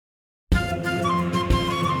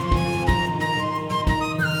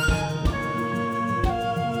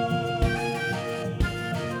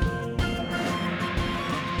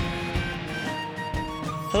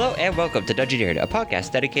Hello and welcome to Dungeon Nerd, a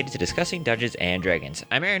podcast dedicated to discussing Dungeons and Dragons.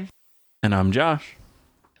 I'm Aaron. And I'm Josh.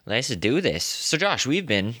 Let's do this. So Josh, we've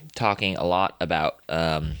been talking a lot about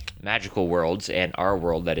magical worlds and our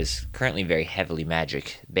world that is currently very heavily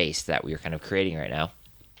magic based that we are kind of creating right now.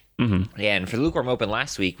 Mm-hmm. And for the Lukewarm Open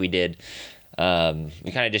last week, we did, we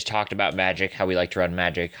kind of just talked about magic, how we like to run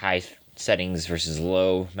magic, high settings versus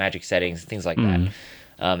low magic settings, things like that,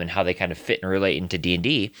 and how they kind of fit and relate into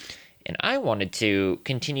D&D. And I wanted to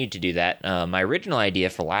continue to do that. My original idea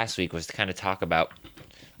for last week was to kind of talk about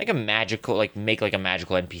like a magical, like make like a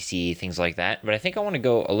magical NPC, things like that. But I think I want to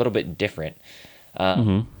go a little bit different.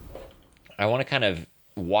 I want to kind of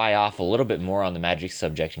off a little bit more on the magic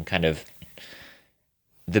subject and kind of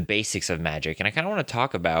the basics of magic. And I kind of want to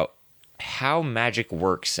talk about how magic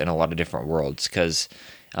works in a lot of different worlds. Because,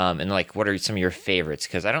 and like, what are some of your favorites?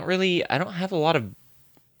 Because I don't have a lot of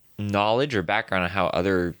knowledge or background on how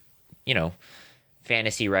other,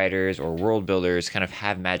 fantasy writers or world builders kind of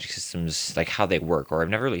have magic systems, like how they work, or I've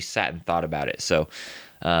never really sat and thought about it. So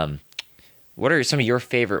what are some of your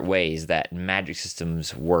favorite ways that magic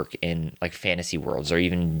systems work in like fantasy worlds or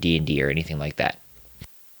even D&D or anything like that?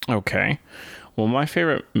 Okay. Well, my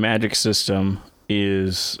favorite magic system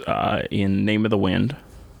is in Name of the Wind.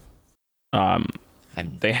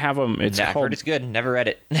 They have them. I've heard it's good. Never read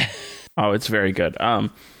it. Oh, it's very good.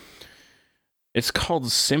 It's called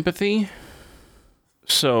Sympathy.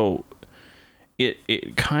 So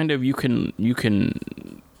it kind of you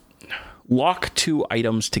can lock two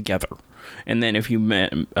items together, and then if you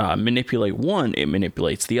manipulate one, it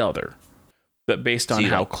manipulates the other. But based on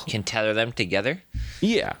how can tether them together.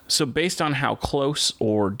 Yeah. So based on how close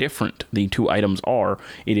or different the two items are,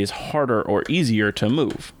 it is harder or easier to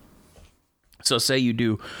move. So say you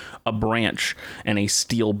do a branch and a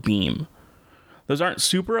steel beam. Those aren't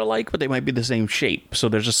super alike, but they might be the same shape. So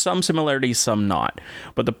there's just some similarities, some not.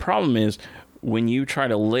 But the problem is when you try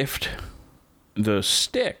to lift the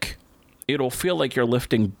stick, it'll feel like you're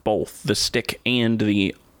lifting both the stick and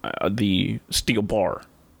the steel bar.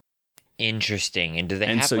 Interesting. And do they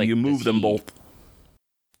and have so like, you move them both.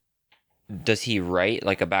 Does he write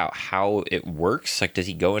like about how it works? Like, does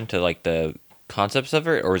he go into like the concepts of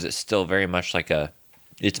it, or is it still very much like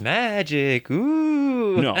it's magic? Ooh.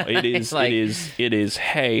 No, it is. Like, it is.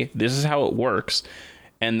 Hey, this is how it works,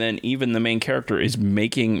 and then even the main character is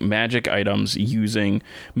making magic items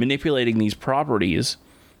manipulating these properties,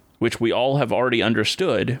 which we all have already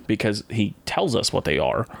understood because he tells us what they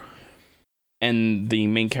are. And the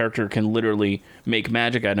main character can literally make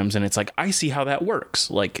magic items, and it's like, I see how that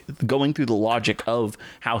works. Like going through the logic of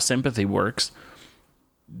how sympathy works.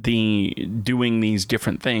 Doing these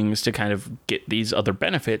different things to kind of get these other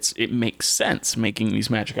benefits, it makes sense making these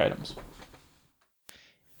magic items.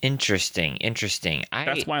 Interesting.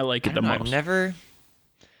 That's why I like it the most.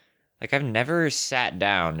 I've never sat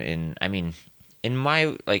down in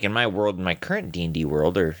my world, in my current D&D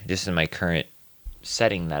world, or just in my current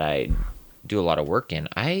setting that I do a lot of work in,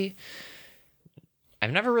 I've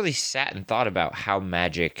never really sat and thought about how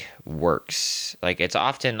magic works. Like, it's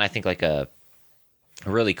often, I think, like a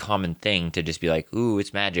really common thing to just be like, ooh,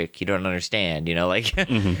 it's magic, you don't understand, like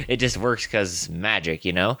it just works because magic,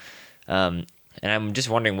 and I'm just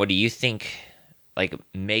wondering, what do you think like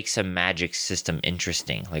makes a magic system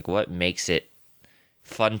interesting? Like, what makes it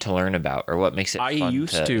fun to learn about, or what makes it fun to explore? I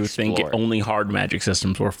used to think only hard magic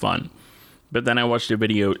systems were fun, but then I watched a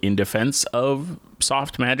video in defense of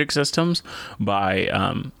soft magic systems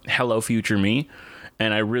by Hello Future Me,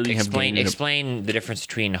 and I really explain the difference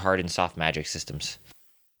between hard and soft magic systems.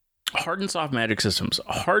 Hard and soft magic systems.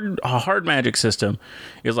 A hard magic system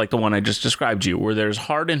is like the one I just described to you, where there's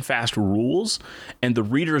hard and fast rules, and the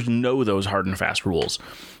readers know those hard and fast rules.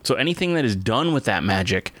 So anything that is done with that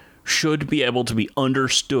magic should be able to be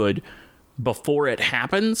understood before it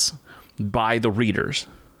happens by the readers.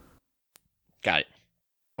 Got it.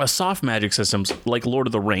 A soft magic system's like Lord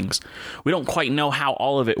of the Rings. We don't quite know how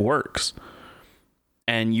all of it works.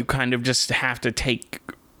 And you kind of just have to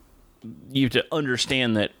you have to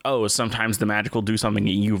understand that, sometimes the magic will do something that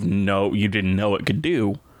you didn't know it could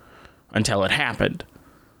do until it happened.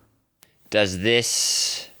 Does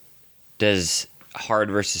hard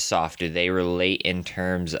versus soft, do they relate in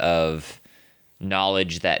terms of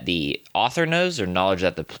knowledge that the author knows, or knowledge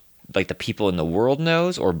that the people in the world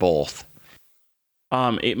knows, or both?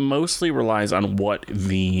 It mostly relies on what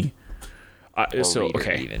the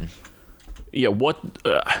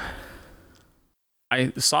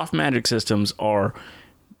soft magic systems are,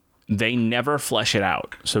 they never flesh it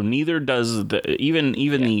out. So neither does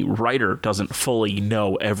the writer doesn't fully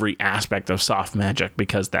know every aspect of soft magic,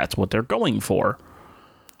 because that's what they're going for.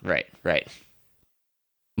 Right.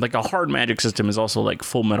 Like a hard magic system is also like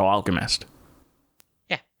Full Metal Alchemist.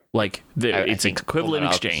 Yeah. Like it's think equivalent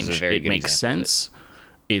Fullmetal Alchemist is a exchange. very It good makes example of it. sense.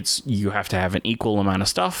 It's you have to have an equal amount of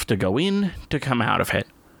stuff to go in to come out of it.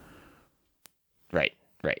 Right.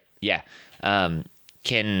 Yeah.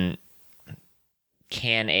 Can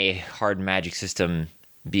a hard magic system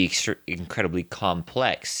be incredibly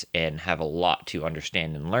complex and have a lot to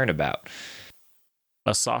understand and learn about?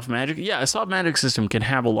 A soft magic system can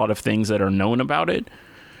have a lot of things that are known about it.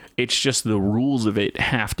 It's just the rules of it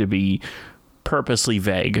have to be purposely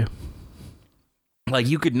vague. Like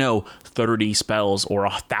you could know 30 spells or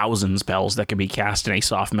 1,000 spells that can be cast in a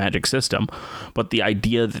soft magic system, but the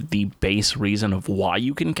idea that the base reason of why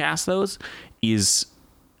you can cast those is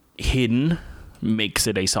hidden makes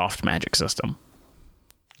it a soft magic system.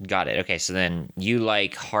 Got it. Okay, so then you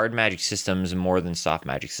like hard magic systems more than soft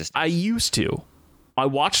magic systems. I used to. I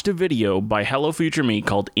watched a video by Hello Future Me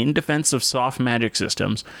called In Defense of Soft Magic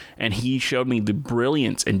Systems, and he showed me the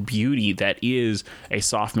brilliance and beauty that is a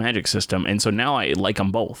soft magic system, and so now I like them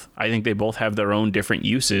both. I think they both have their own different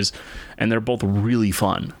uses, and they're both really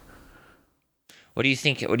fun. What do you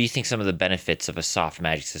think? What do you think some of the benefits of a soft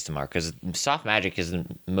magic system are? Because soft magic is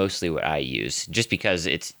mostly what I use, just because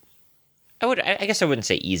it's. I guess I wouldn't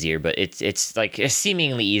say easier, but it's like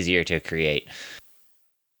seemingly easier to create.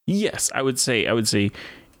 Yes, I would say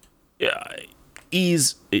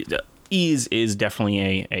ease is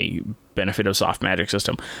definitely a benefit of soft magic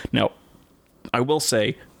system. Now, I will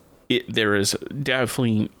say there is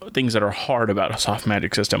definitely things that are hard about a soft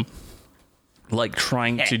magic system, like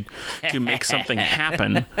trying to make something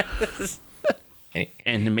happen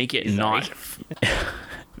and make it not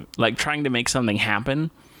like trying to make something happen,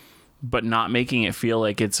 but not making it feel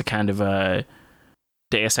like it's a kind of a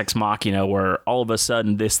Deus Ex Machina where all of a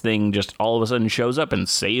sudden this thing just all of a sudden shows up and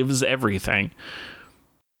saves everything.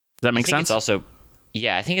 Does that make sense?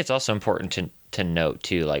 I think it's also important to note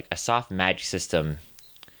too, like a soft magic system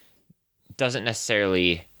doesn't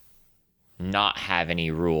necessarily not have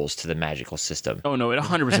any rules to the magical system. Oh no, it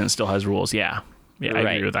 100% still has rules. Yeah, I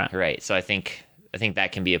agree with that. Right. So I think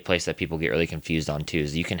that can be a place that people get really confused on too.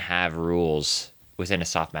 Is you can have rules within a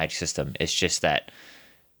soft magic system. It's just that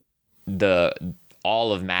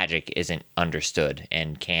all of magic isn't understood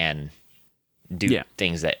and can do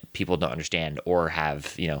things that people don't understand or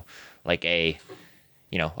have, like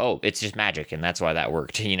it's just magic and that's why that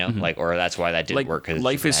worked, like, or that's why that didn't work. 'Cause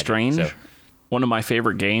Life is Strange. So. One of my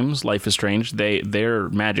favorite games, Life is Strange, their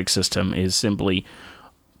magic system is simply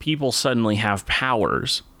people suddenly have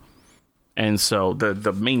powers. And so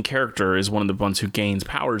the main character is one of the ones who gains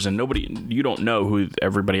powers, and you don't know who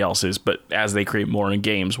everybody else is, but as they create more in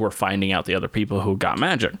games, we're finding out the other people who got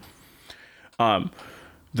magic. The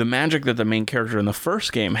magic that the main character in the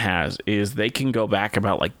first game has is they can go back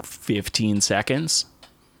about like 15 seconds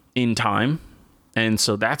in time. And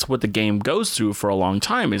so that's what the game goes through for a long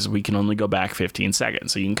time is we can only go back 15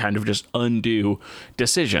 seconds. So you can kind of just undo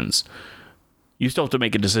decisions. You still have to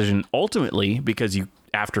make a decision ultimately because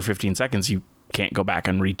after 15 seconds, you can't go back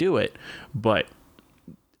and redo it.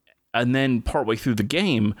 And then partway through the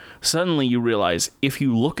game, suddenly you realize if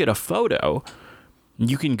you look at a photo,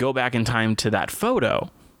 you can go back in time to that photo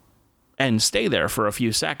and stay there for a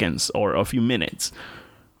few seconds or a few minutes.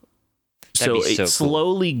 So it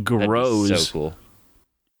slowly grows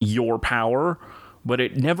your power, but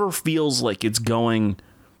it never feels like it's going...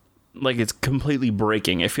 like it's completely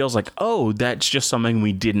breaking. It feels like, oh, that's just something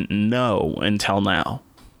we didn't know until now.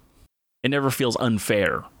 It never feels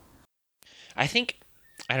unfair. I think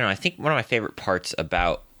one of my favorite parts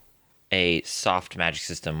about a soft magic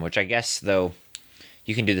system, which I guess though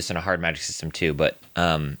you can do this in a hard magic system too, but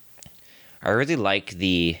I really like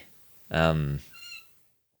the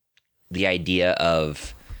idea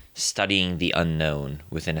of studying the unknown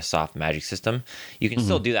within a soft magic system. You can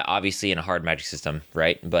still do that obviously in a hard magic system,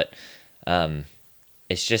 right? But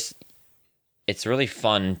it's really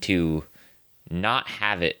fun to not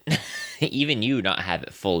have it even you not have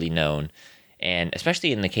it fully known, and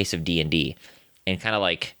especially in the case of D&D, and kind of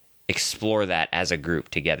like explore that as a group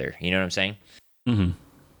together. You know what I'm saying? Mm-hmm.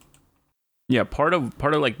 Yeah, part of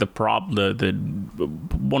like the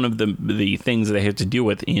one of the things that I have to deal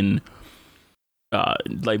with in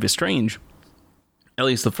Life is Strange, at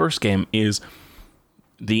least the first game, is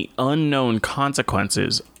the unknown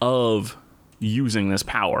consequences of using this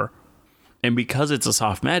power. And because it's a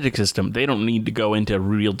soft magic system, they don't need to go into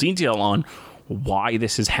real detail on why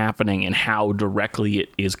this is happening and how directly it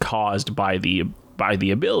is caused by the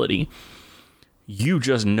ability. You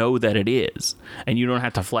just know that it is, and you don't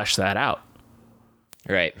have to flesh that out.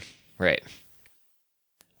 Right.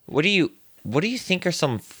 What do you think are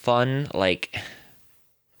some fun, like,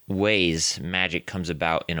 ways magic comes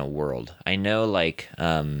about in a world. I know, like,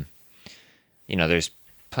 there's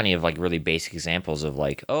plenty of like really basic examples of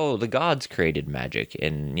like, oh, the gods created magic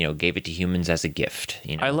and gave it to humans as a gift.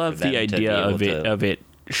 I love the idea of it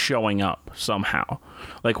showing up somehow.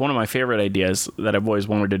 Like, one of my favorite ideas that I've always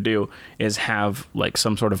wanted to do is have like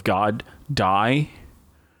some sort of god die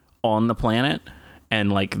on the planet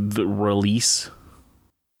and like release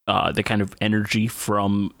the kind of energy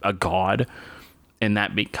from a god, and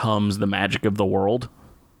that becomes the magic of the world.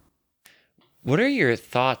 What are your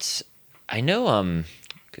thoughts? I know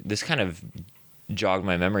this kind of jogged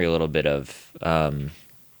my memory a little bit of I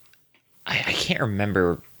can't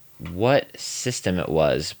remember what system it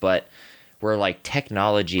was, but where like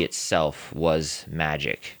technology itself was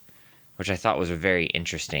magic, which I thought was a very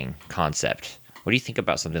interesting concept. What do you think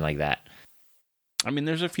about something like that? I mean,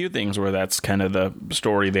 there's a few things where that's kind of the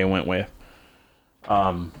story they went with.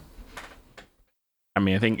 I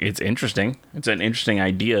mean, I think it's interesting. It's an interesting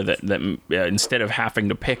idea that instead of having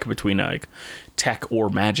to pick between a tech or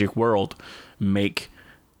magic world, make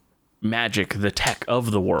magic the tech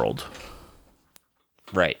of the world.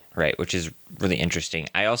 Right, which is really interesting.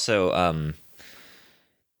 I also,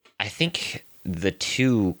 I think the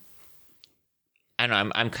two, I don't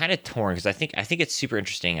know, I'm kind of torn because I think it's super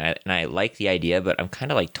interesting and I like the idea, but I'm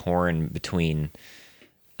kind of like torn between,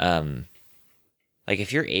 like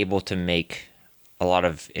if you're able to make a lot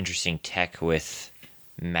of interesting tech with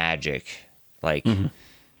magic, like,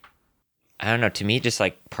 I don't know, to me it just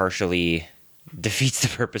like partially defeats the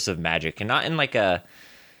purpose of magic, and not in like a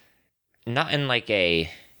like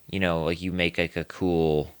you make like a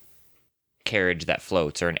cool carriage that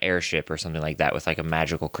floats or an airship or something like that with like a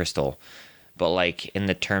magical crystal, but like in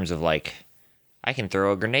the terms of like I can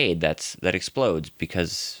throw a grenade that explodes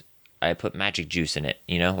because I put magic juice in it,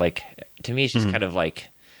 like to me it's just kind of like,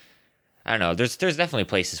 I don't know, there's definitely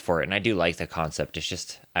places for it, and I do like the concept. It's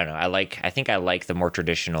just, I don't know, I think I like the more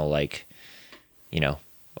traditional, like,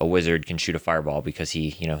 a wizard can shoot a fireball because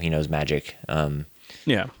he knows magic.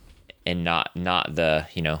 Yeah. And not the,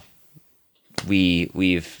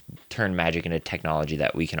 we've turned magic into technology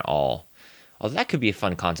that we can all, although that could be a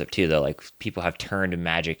fun concept too, though. Like, people have turned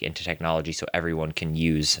magic into technology so everyone can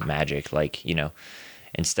use magic. Like,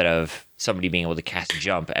 instead of somebody being able to cast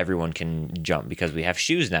jump, everyone can jump because we have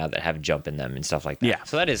shoes now that have jump in them and stuff like that. Yeah.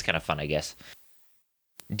 So that is kind of fun, I guess.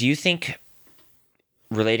 Do you think,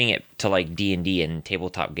 relating it to like D&D and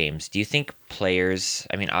tabletop games, do you think players,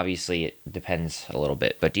 I mean, obviously it depends a little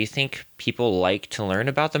bit, but do you think people like to learn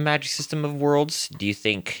about the magic system of worlds? Do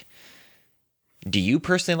you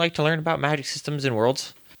personally like to learn about magic systems and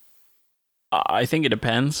worlds? I think it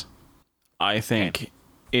depends. I think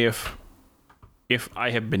if I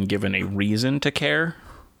have been given a reason to care,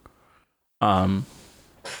 I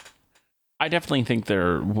definitely think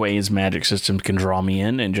there are ways magic systems can draw me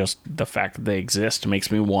in, and just the fact that they exist makes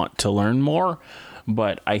me want to learn more.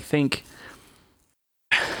 But I think,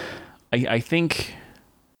 I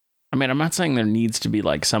mean, I'm not saying there needs to be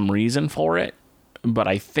like some reason for it, but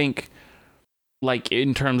I think, like,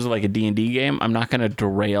 in terms of like a D&D game, I'm not going to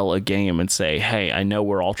derail a game and say, hey, I know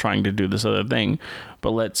we're all trying to do this other thing, but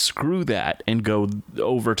let's screw that and go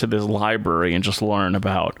over to this library and just learn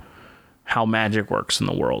about how magic works in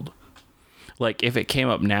the world. Like, if it came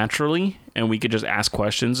up naturally and we could just ask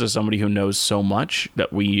questions as somebody who knows so much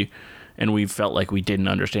that we felt like we didn't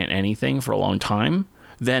understand anything for a long time,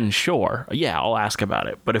 then sure, yeah, I'll ask about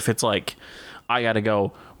it. But if it's like, I got to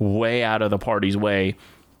go way out of the party's way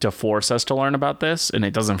to force us to learn about this, and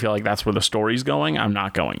it doesn't feel like that's where the story's going, I'm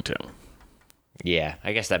not going to. Yeah,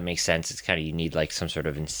 I guess that makes sense. It's kind of, you need like some sort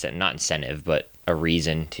of not incentive, but a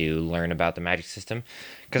reason to learn about the magic system.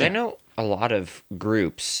 Because I know a lot of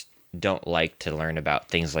groups don't like to learn about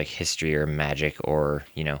things like history or magic or,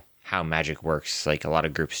 how magic works. Like, a lot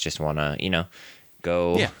of groups just want to,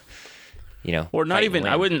 go... Yeah. Or not even,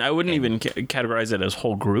 I wouldn't even categorize it as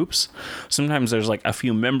whole groups. Sometimes there's like a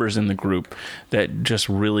few members in the group that just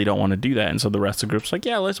really don't want to do that, and so the rest of the group's like,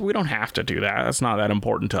 yeah, we don't have to do that. That's not that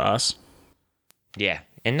important to us. Yeah,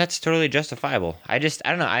 and that's totally justifiable. I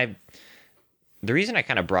don't know. The reason I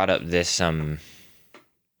kind of brought up this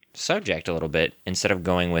subject a little bit, instead of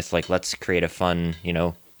going with like, let's create a fun,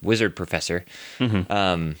 wizard professor,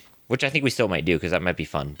 which I think we still might do because that might be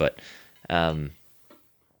fun, but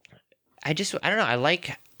I don't know.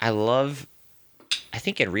 I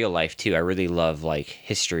think in real life too, I really love like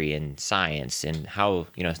history and science and how,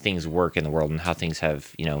 things work in the world and how things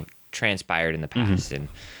have, transpired in the past and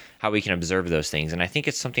how we can observe those things. And I think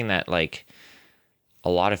it's something that like a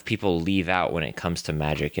lot of people leave out when it comes to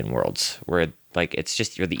magic in Worlds, where like it's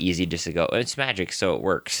just really easy just to go, oh, it's magic, so it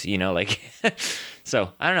works, you know, like.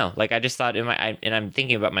 So I don't know, like I just thought and I'm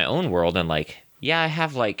thinking about my own world, and like, yeah, I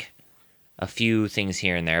have like a few things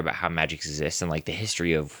here and there about how magic exists and like the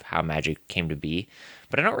history of how magic came to be,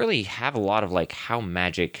 but I don't really have a lot of like how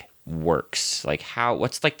magic works, like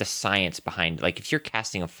what's like the science behind, like if you're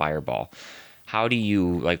casting a fireball, how do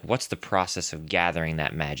you, like, what's the process of gathering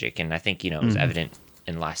that magic? And I think, it was evident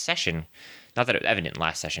in last session, not that it was evident in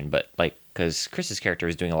last session, but like, because Chris's character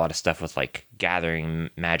was doing a lot of stuff with like gathering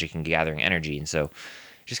magic and gathering energy, and so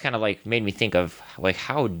just kind of like made me think of like,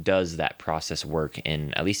 how does that process work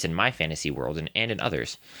in, at least in my fantasy world and in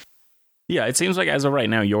others? Yeah, it seems like as of right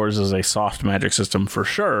now, yours is a soft magic system for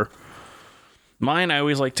sure. Mine, I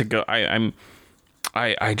always like to go.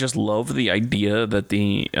 I just love the idea that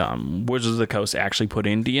the Wizards of the Coast actually put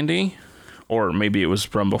in D&D, or maybe it was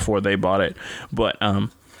from before they bought it. But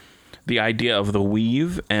the idea of the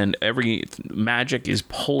weave, and every magic is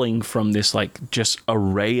pulling from this like just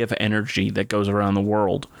array of energy that goes around the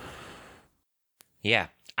world. Yeah,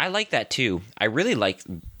 I like that too. I really like,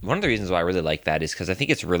 one of the reasons why I really like that is because I think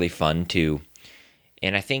it's really fun to,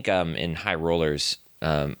 and I think in High Rollers,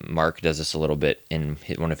 Mark does this a little bit in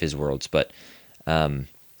one of his worlds, but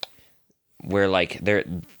where like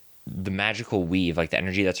the magical weave, like the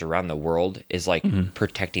energy that's around the world is like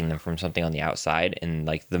protecting them from something on the outside, and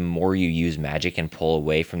like the more you use magic and pull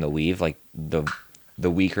away from the weave, like the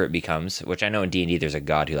weaker it becomes, which I know in D&D there's a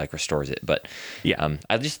god who like restores it, but yeah,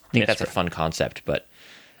 I just think that's a fun concept. But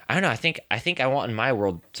I don't know, I think I want in my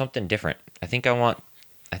world something different. I think I want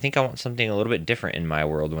something a little bit different in my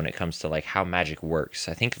world when it comes to like how magic works.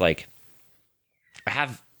 I think like I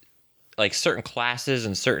have like certain classes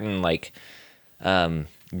and certain like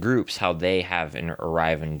groups, how they have and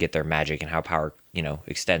arrive and get their magic and how power,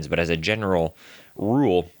 extends. But as a general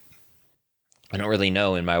rule, I don't really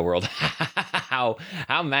know in my world how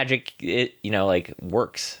magic like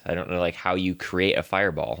works. I don't know like how you create a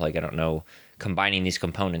fireball. Like I don't know, combining these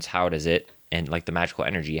components, how does it, and like the magical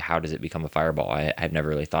energy, how does it become a fireball? I've never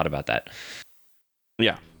really thought about that.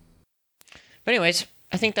 Yeah. But anyways,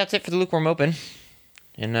 I think that's it for the Lukewarm Open.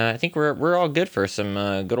 And I think we're all good for some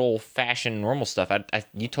good old-fashioned normal stuff.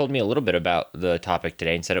 You told me a little bit about the topic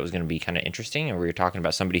today and said it was going to be kind of interesting, and we were talking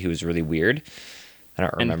about somebody who was really weird. I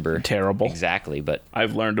don't remember and terrible exactly, but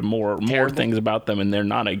I've learned more things about them, and they're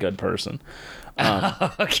not a good person.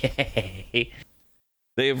 Okay.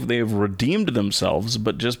 They've redeemed themselves,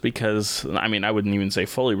 but just because, I mean, I wouldn't even say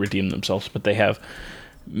fully redeemed themselves, but they have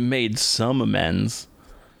made some amends.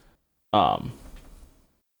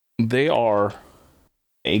 They are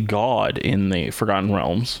a god in the Forgotten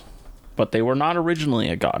Realms, but they were not originally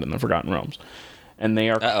a god in the Forgotten Realms, and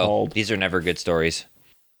they are called. These are never good stories.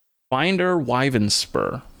 Finder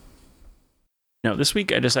Wyvenspur. Now, this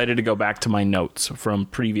week I decided to go back to my notes from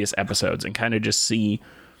previous episodes and kind of just see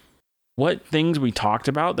what things we talked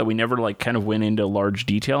about that we never like kind of went into large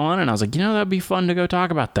detail on, and I was like, that'd be fun to go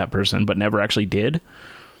talk about that person, but never actually did.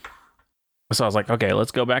 So I was like, okay,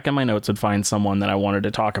 let's go back in my notes and find someone that I wanted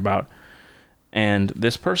to talk about. And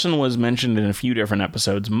this person was mentioned in a few different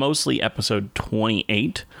episodes, mostly episode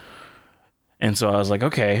 28. And so I was like,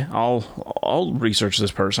 okay, I'll research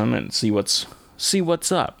this person and see what's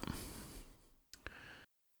up.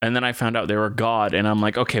 And then I found out they were a god, and I'm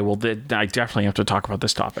like, okay, well, I definitely have to talk about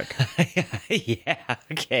this topic. Yeah,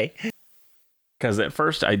 okay. Because at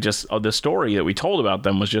first, the story that we told about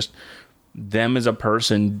them was just them as a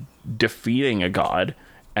person defeating a god,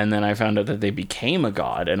 and then I found out that they became a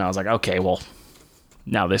god, and I was like, okay, well,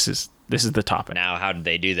 now this is the topic. Now, how did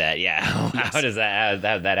they do that? Yeah, how does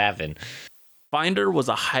that happen? Finder was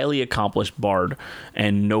a highly accomplished bard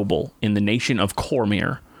and noble in the nation of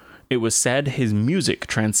Cormyr. It was said his music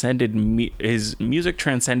transcended mere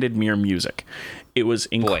music. It was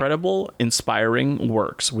incredible, inspiring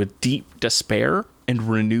works with deep despair and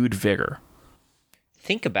renewed vigor.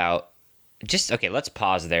 Think about let's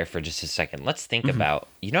pause there for just a second. Let's think about,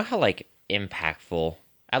 how like impactful,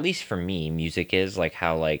 at least for me, music is, like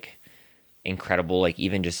how like incredible, like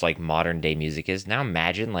even just like modern day music is. Now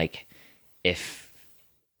imagine like if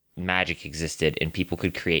magic existed and people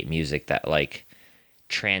could create music that like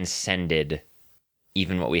transcended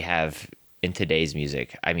even what we have in today's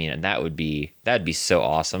music. I mean, that'd be so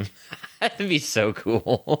awesome. That'd be so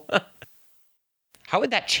cool. How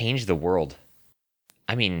would that change the world?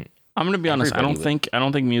 I mean, I'm going to be honest. I don't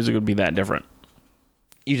think music would be that different.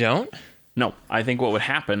 You don't? No, I think what would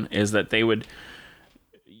happen is that they would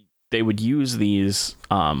use these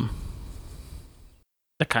the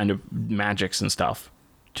kind of magics and stuff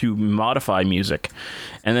to modify music,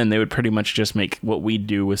 and then they would pretty much just make what we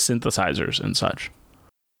do with synthesizers and such.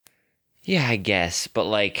 Yeah, I guess, but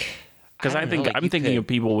like, because I'm thinking of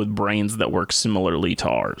people with brains that work similarly to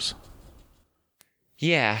ours.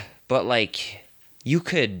 Yeah, but like, you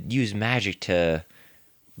could use magic to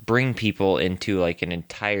bring people into like an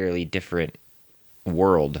entirely different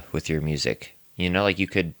world with your music. You know, like you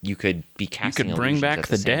could be casting. You could bring back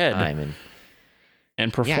the dead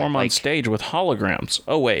and perform on stage with holograms.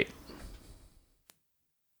 Oh wait.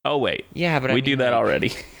 Yeah, but we do that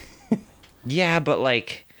already. Yeah, but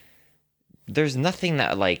like, there's nothing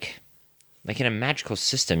that like in a magical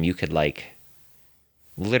system you could like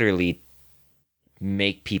literally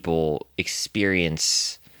make people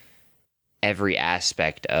experience every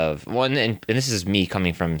aspect of one. And this is me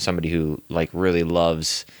coming from somebody who like really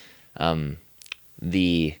loves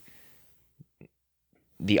the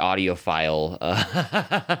audiophile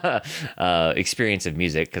experience of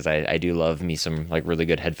music, because I do love me some like really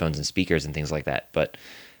good headphones and speakers and things like that. But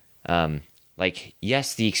like,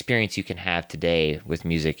 yes, the experience you can have today with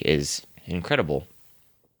music is incredible,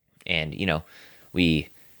 and you know, we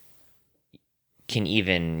can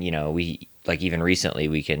even, you know, we like even recently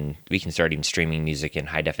we can start even streaming music in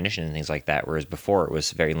high definition and things like that, whereas before it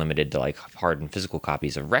was very limited to like hard and physical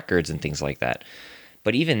copies of records and things like that.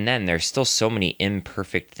 But even then, there's still so many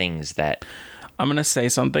imperfect things that... I'm going to say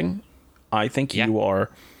something. I think you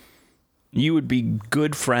would be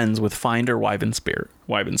good friends with Finder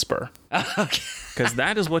Wyvenspur. Okay. Because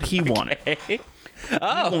that is what he wanted. He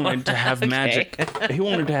wanted to have magic. He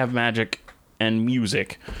wanted to have magic and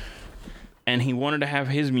music. And he wanted to have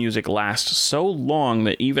his music last so long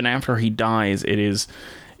that even after he dies, it is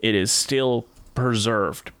still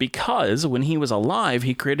preserved, because when he was alive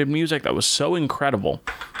he created music that was so incredible,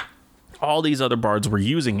 all these other bards were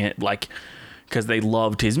using it like because they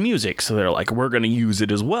loved his music, so they're like, we're going to use it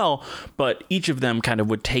as well. But each of them kind of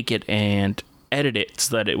would take it and edit it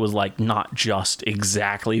so that it was like not just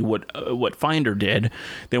exactly what Finder did.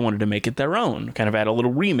 They wanted to make it their own, kind of add a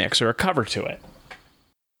little remix or a cover to it.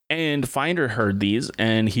 And Finder heard these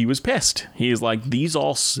and he was pissed. He's like, these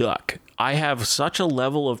all suck. I have such a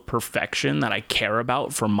level of perfection that I care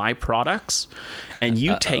about for my products, and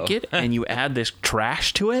you take it and you add this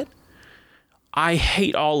trash to it. I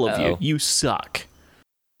hate all of you. You suck.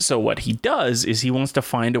 So what he does is he wants to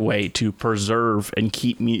find a way to preserve and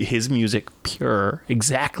keep his music pure,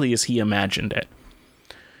 exactly as he imagined it.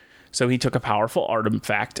 So he took a powerful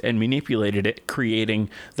artifact and manipulated it,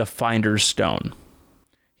 creating the Finder's Stone.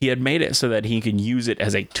 He had made it so that he could use it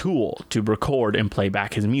as a tool to record and play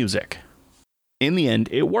back his music. In the end,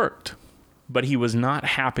 it worked, but he was not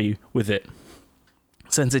happy with it,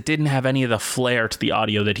 since it didn't have any of the flair to the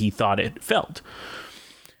audio that he thought it felt.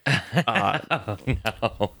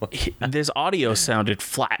 This audio sounded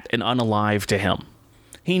flat and unalive to him.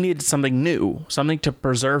 He needed something new, something to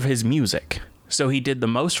preserve his music. So he did the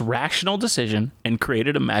most rational decision and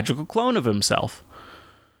created a magical clone of himself.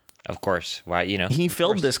 Of course. Why, you know. He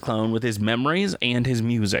filled this clone with his memories and his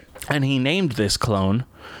music, and he named this clone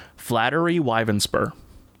Flattery Wyvenspur.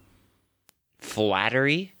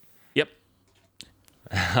 Flattery? Yep.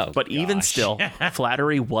 But even still,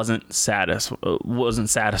 Flattery wasn't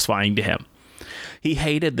satisfying to him. He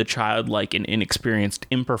hated the childlike and inexperienced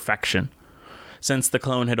imperfection, since the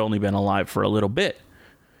clone had only been alive for a little bit.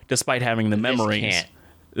 Despite having the memories,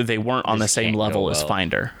 they weren't on the same level as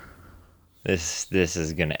Finder. This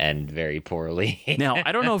is going to end very poorly. Now,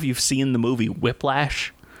 I don't know if you've seen the movie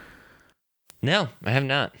Whiplash. No, I have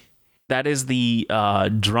not. That is the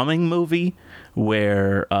drumming movie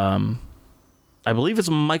where I believe it's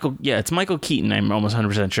Michael. Yeah, it's Michael Keaton. I'm almost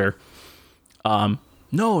 100% sure.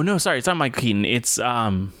 No, sorry, it's not Michael Keaton. It's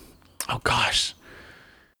oh gosh,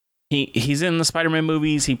 he's in the Spider-Man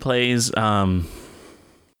movies. He plays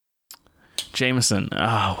Jameson.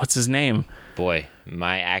 Oh, what's his name? Boy,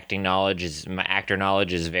 my actor knowledge is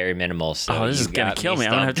very minimal. So this is gonna kill me.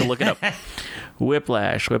 I'm gonna have to look it up.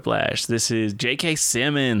 Whiplash. This is J.K.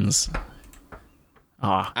 Simmons.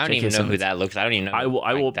 I don't even know who that looks. I don't even know.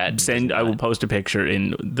 I will post a picture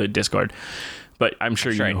in the Discord, but I'm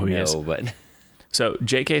sure you know who he is. But so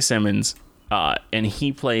J.K. Simmons, and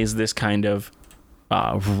he plays this kind of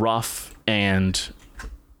rough and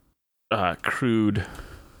crude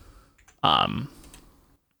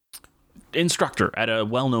instructor at a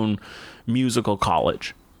well-known musical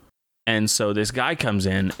college. And so this guy comes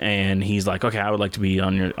in and he's like, okay, I would like to be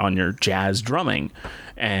on your jazz drumming.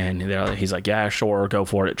 And he's like, yeah, sure, go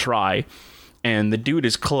for it, try. And the dude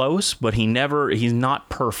is close, but he's not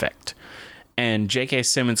perfect. And J.K.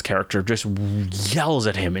 Simmons' character just yells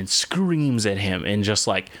at him and screams at him and just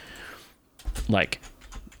like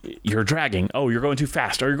you're dragging. Oh, you're going too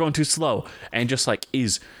fast, or you're going too slow, and just like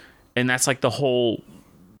and that's like the whole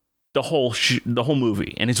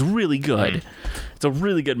movie, and it's really good. It's a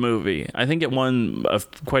really good movie. I think it won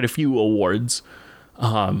quite a few awards.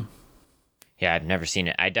 Yeah, I've never seen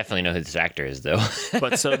it. I definitely know who this actor is, though.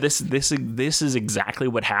 But so this is exactly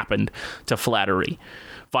what happened to Flattery.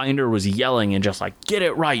 Finder was yelling and just like, get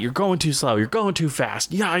it right. You're going too slow. You're going too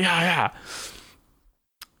fast. Yeah.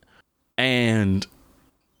 And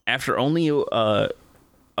after only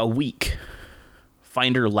a week,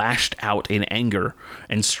 Finder lashed out in anger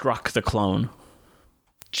and struck the clone.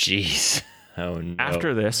 Jeez. Oh, no.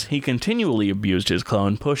 After this, he continually abused his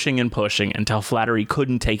clone, pushing until Flattery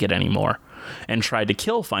couldn't take it anymore, and tried to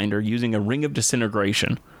kill Finder using a ring of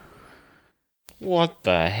disintegration. What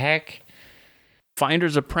the heck?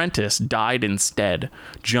 Finder's apprentice died instead,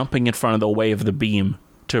 jumping in front of the way of the beam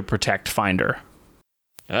to protect Finder.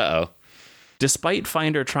 Uh-oh. Despite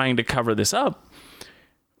Finder trying to cover this up,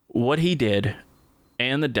 what he did,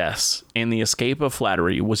 and the deaths, and the escape of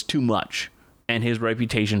Flattery was too much, and his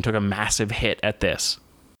reputation took a massive hit at this.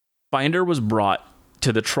 Finder was brought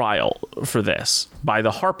to the trial for this by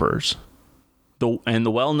the Harpers, and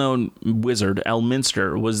the well-known wizard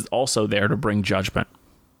Elminster was also there to bring judgment.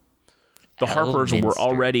 The Harpers were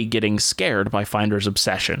already getting scared by Finder's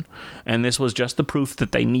obsession, and this was just the proof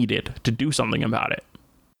that they needed to do something about it.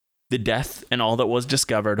 The death and all that was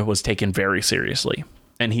discovered was taken very seriously,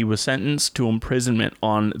 and he was sentenced to imprisonment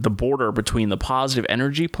on the border between the positive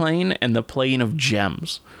energy plane and the plane of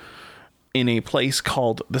gems, in a place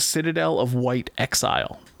called the Citadel of White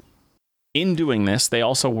Exile. In doing this, they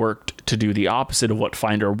also worked to do the opposite of what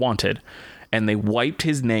Finder wanted, and they wiped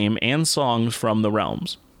his name and songs from the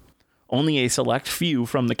realms. Only a select few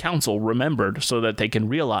from the council remembered so that they can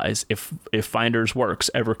realize if Finder's works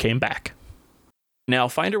ever came back. Now,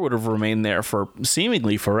 Finder would have remained there for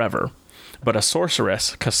seemingly forever, but a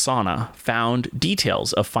sorceress, Kasana, found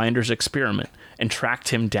details of Finder's experiment and tracked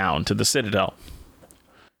him down to the Citadel.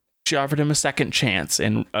 She offered him a second chance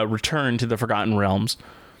and a return to the Forgotten Realms,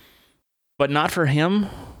 but not for him,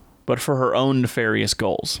 but for her own nefarious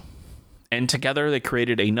goals. And together they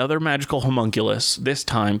created another magical homunculus, this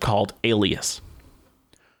time called Alias,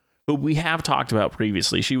 who we have talked about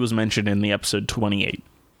previously. She was mentioned in the episode 28.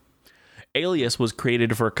 Alias was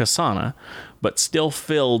created for Kasana, but still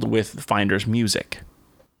filled with Finder's music.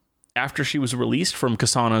 After she was released from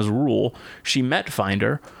Kasana's rule, she met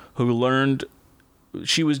Finder, who learned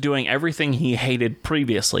she was doing everything he hated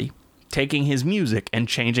previously, taking his music and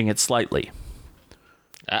changing it slightly.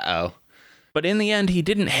 Uh-oh. But in the end, he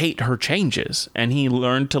didn't hate her changes, and he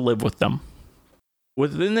learned to live with them.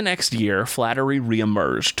 Within the next year, Flattery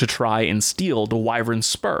reemerged to try and steal the Wyvern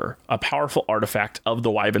Spur, a powerful artifact of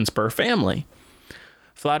the Wyvern Spur family.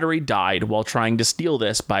 Flattery died while trying to steal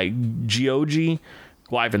this by Geogi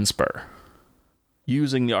Wyvern Spur,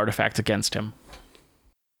 using the artifact against him.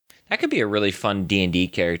 That could be a really fun D&D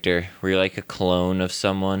character, where you're like a clone of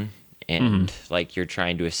someone, and like you're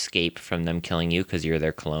trying to escape from them killing you because you're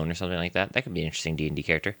their clone or something like that. That could be an interesting D&D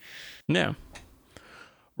character. Yeah.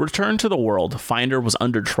 Returned to the world, Finder was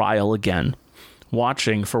under trial again,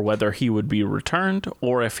 watching for whether he would be returned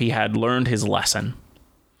or if he had learned his lesson.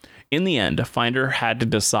 In the end, Finder had to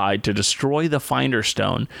decide to destroy the Finder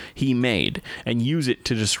Stone he made and use it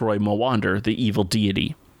to destroy Mowander, the evil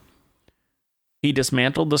deity. He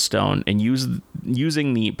dismantled the stone and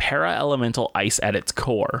using the para-elemental ice at its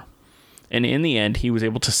core. And in the end, he was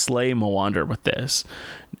able to slay Mowander with this.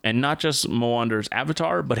 And not just Mowander's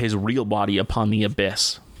avatar, but his real body upon the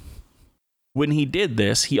abyss. When he did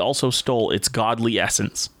this, he also stole its godly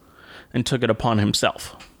essence and took it upon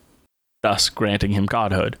himself, thus granting him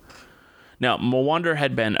godhood. Now, Mowander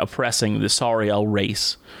had been oppressing the Sariel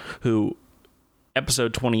race, who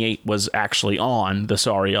episode 28 was actually on the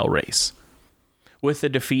Sariel race. With the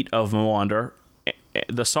defeat of Mowander,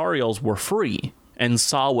 the Sariels were free and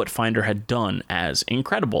saw what Finder had done as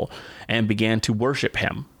incredible and began to worship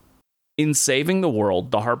him. In saving the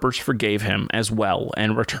world, the Harpers forgave him as well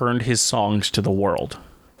and returned his songs to the world.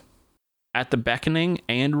 At the beckoning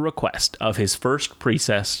and request of his first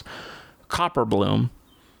priestess, Copperbloom,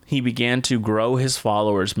 he began to grow his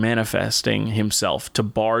followers, manifesting himself to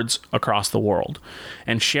bards across the world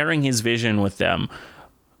and sharing his vision with them,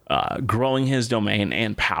 growing his domain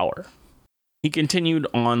and power. He continued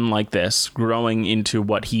on like this, growing into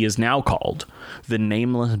what he is now called the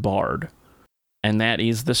Nameless Bard. And that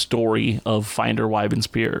is the story of Finder Wyvern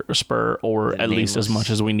Spur, or at least as much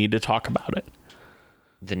as we need to talk about it.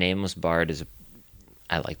 The Nameless Bard is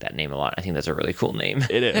I like that name a lot. I think that's a really cool name.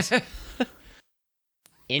 It is.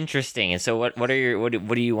 Interesting. And so what do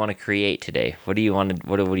you want to create today? What do you want to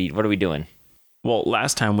what are we doing? Well,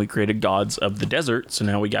 last time we created gods of the desert, so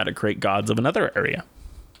now we got to create gods of another area.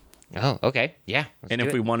 Oh, okay. Yeah. And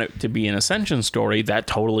if we want it to be an ascension story, that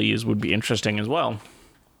totally would be interesting as well.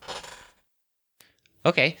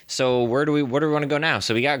 Okay. So where do we want to go now?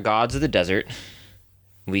 So we got gods of the desert.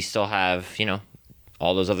 We still have,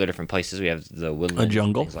 all those other different places. We have the woodland, a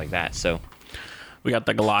jungle, things like that. So we got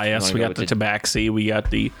the Goliaths, we got the Tabaxi, we got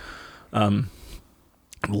the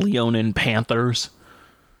Leonin Panthers.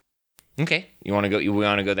 Okay, we want to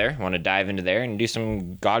go there. Want to dive into there and do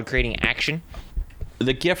some god creating action.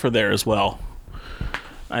 The Gif are there as well.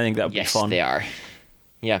 I think that would be fun. Yes, they are.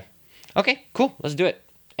 Yeah. Okay, cool. Let's do it.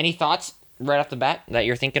 Any thoughts right off the bat that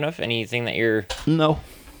you're thinking of? Anything that you're... No.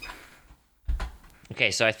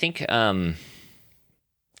 Okay, so I think, again,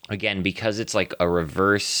 because it's like a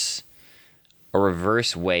reverse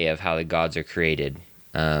way of how the gods are created,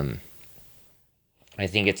 I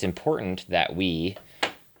think it's important that we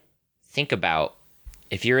think about,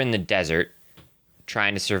 if you're in the desert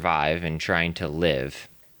trying to survive and trying to live,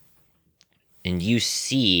 and you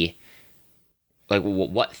see, like,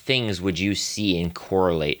 what things would you see and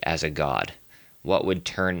correlate as a god? What would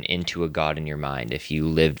turn into a god in your mind if you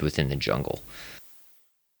lived within the jungle?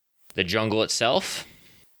 The jungle itself?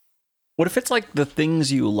 What if it's like the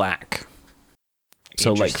things you lack?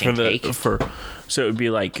 So like so it would be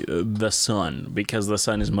like the sun, because the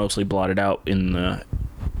sun is mostly blotted out in the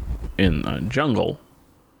jungle.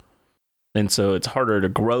 And so it's harder to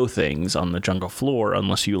grow things on the jungle floor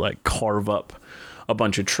unless you like carve up a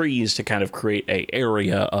bunch of trees to kind of create a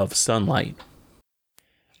area of sunlight.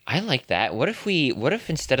 I like that. What if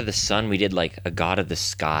instead of the sun we did like a god of the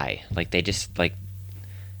sky? Like they just like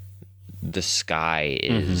the sky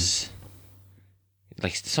is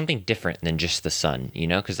like something different than just the sun,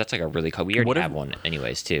 because that's like a really cool. We already have one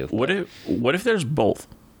anyways too. What if there's both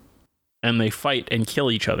and they fight and kill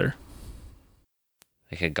each other?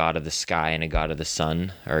 Like a god of the sky and a god of the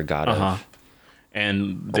sun, or a god of...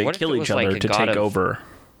 And they kill each other to take over.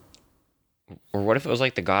 Or what if it was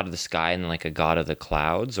like the god of the sky and like a god of the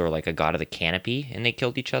clouds, or like a god of the canopy, and they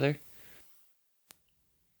killed each other?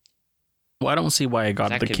 Well, I don't see why a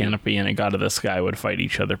god of the canopy and a god of the sky would fight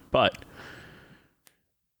each other, but...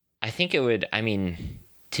 I think it would,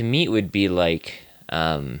 to me it would be like...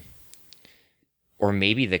 or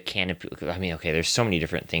maybe the canopy... okay, there's so many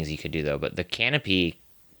different things you could do, though, but the canopy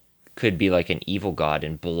could be like an evil god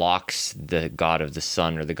and blocks the god of the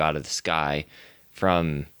sun or the god of the sky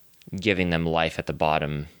from giving them life at the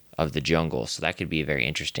bottom of the jungle. So that could be a very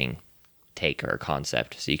interesting take or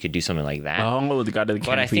concept. So you could do something like that. Oh, the god of the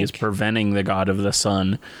canopy is preventing the god of the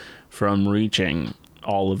sun from reaching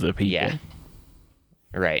all of the people. Yeah.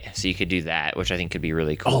 Right. So you could do that, which I think could be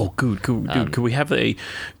really cool. Oh, good. Dude, could we have a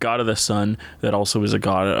god of the sun that also is a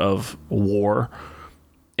god of war,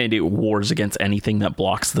 and it wars against anything that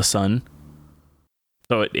blocks the sun?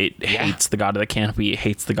 So it hates the god of the canopy, it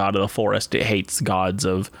hates the god of the forest, it hates gods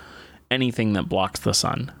of anything that blocks the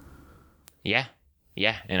sun. Yeah.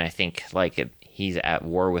 Yeah. And I think he's at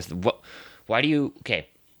war with how do you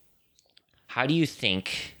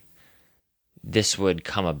think this would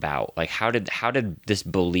come about? Like, how did this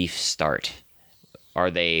belief start?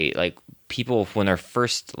 Are they like people when they're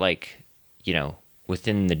first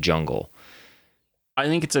within the jungle? I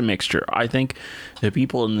think it's a mixture. I think the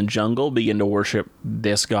people in the jungle begin to worship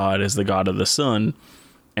this god as the god of the sun,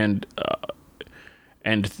 and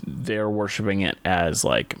they're worshiping it as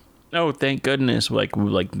like, oh, thank goodness, like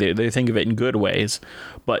they think of it in good ways.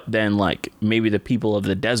 But then like maybe the people of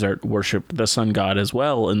the desert worship the sun god as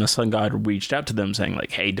well, and the sun god reached out to them saying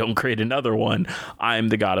like, hey, don't create another one, I'm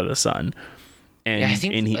the god of the sun. And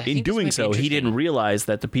in doing so, he didn't realize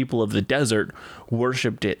that the people of the desert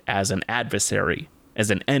worshipped it as an adversary, as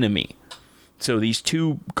an enemy. So these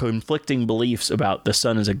two conflicting beliefs about the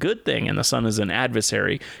sun is a good thing and the sun is an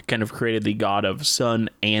adversary kind of created the god of sun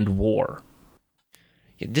and war.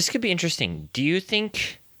 This could be interesting. Do you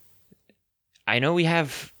think... I know we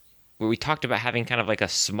talked about having kind of like a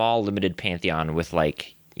small limited pantheon with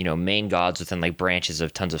like, main gods within like branches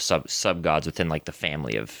of tons of sub gods within like the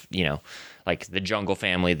family of, like the jungle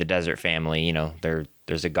family, the desert family,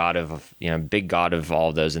 there's a god of, big god of all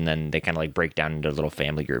of those, and then they kind of like break down into little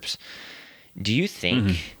family groups. Do you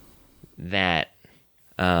think that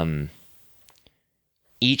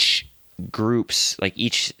each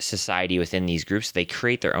society within these groups, they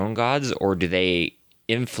create their own gods, or do they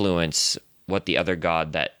influence what the other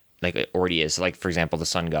god that like already is? Like, for example, the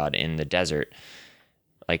sun god in the desert.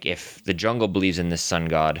 Like if the jungle believes in this sun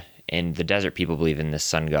god and the desert people believe in this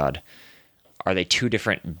sun god, are they two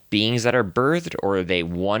different beings that are birthed, or are they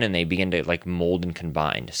one and they begin to like mold and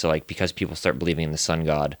combine? So like because people start believing in the sun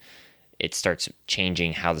god, it starts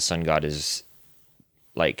changing how the sun god is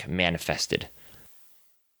like manifested.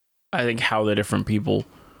 I think how the different people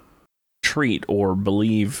treat or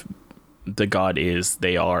believe the god is,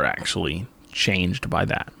 they are actually changed by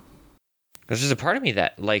that. Because there's a part of me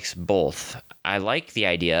that likes both. I like the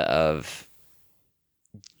idea of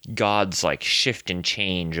gods like shift and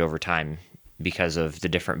change over time because of the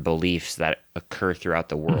different beliefs that occur throughout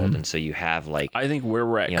the world. And so you have like, I think where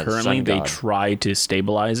we're at the currently, sun they god. try to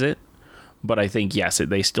stabilize it, but I think, yes,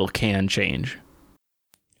 they still can change.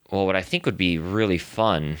 Well, what I think would be really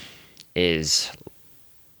fun is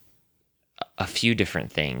a few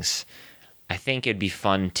different things. I think it'd be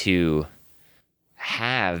fun to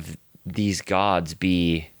have these gods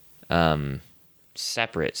be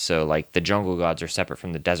separate. So like the jungle gods are separate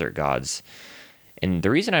from the desert gods. And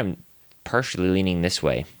the reason I'm partially leaning this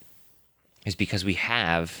way is because we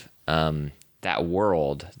have that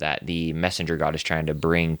world that the messenger god is trying to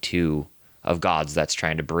bring to, of gods that's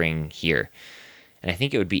trying to bring here. And I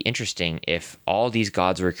think it would be interesting if all these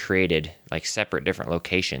gods were created like separate different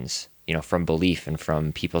locations, you know, from belief and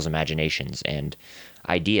from people's imaginations and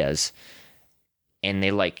ideas. And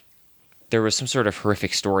they like, there was some sort of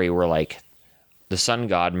horrific story where like the sun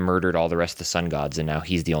god murdered all the rest of the sun gods and now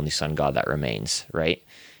he's the only sun god that remains, right?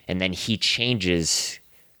 And then he changes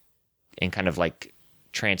and kind of like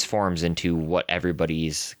transforms into what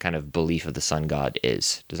everybody's kind of belief of the sun god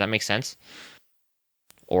is. Does that make sense?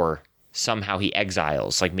 Or somehow he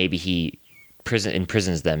exiles, like maybe he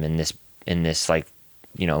imprisons them in this like,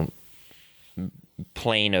 you know,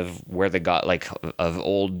 plane of where the god, like of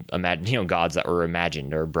old gods that were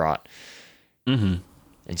imagined or brought. And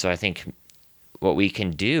so I think what we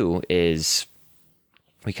can do is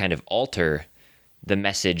we kind of alter the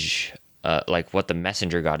message, like what the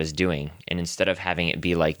messenger god is doing. And instead of having it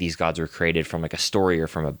be like these gods were created from like a story or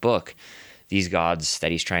from a book, these gods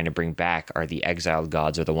that he's trying to bring back are the exiled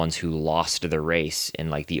gods, or the ones who lost the race in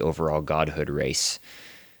like the overall godhood race.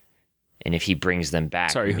 And if he brings them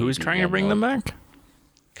back... Sorry, who's trying to bring them back?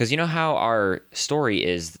 Because you know how our story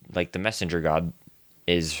is, like the messenger god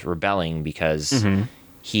is rebelling because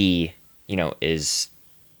he, you know, is,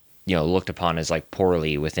 you know, looked upon as like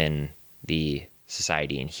poorly within the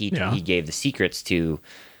society. And he gave the secrets to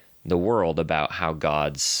the world about how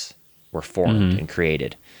gods were formed and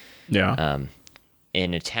created. In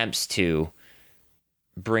attempts to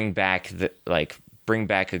bring back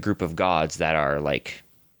a group of gods that are like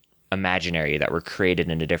imaginary, that were created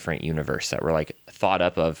in a different universe, that were like thought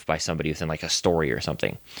up of by somebody within like a story or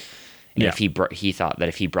something. And if he thought that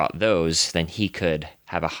if he brought those, then he could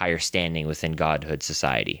have a higher standing within godhood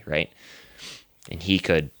society, right? And he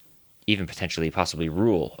could even potentially possibly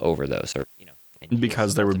rule over those, or you know,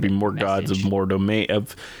 because there would be more gods of more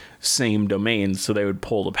same domains, so they would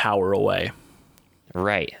pull the power away.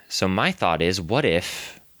 Right. So my thought is, what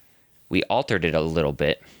if we altered it a little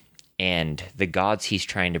bit, and the gods he's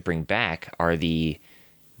trying to bring back are the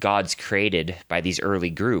gods created by these early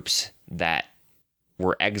groups that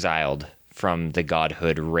were exiled from the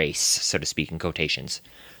godhood race, so to speak, in quotations.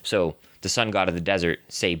 So the sun god of the desert,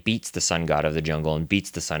 say, beats the sun god of the jungle and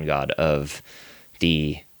beats the sun god of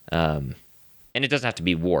the... and it doesn't have to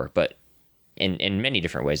be war, but in many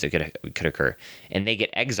different ways it could occur. And they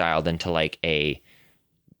get exiled into like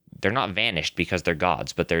they're not vanished because they're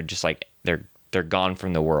gods, but they're just like they're gone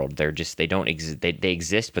from the world. They don't exist. They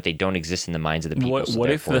exist, but they don't exist in the minds of the people.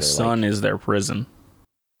 What if the sun is their prison,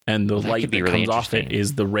 and the light that really comes off it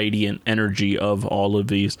is the radiant energy of all of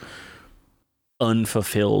these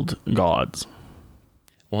unfulfilled gods?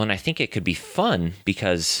 Well, and I think it could be fun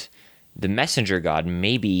because the messenger god,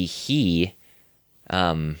 maybe he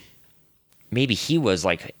was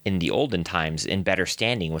like in the olden times in better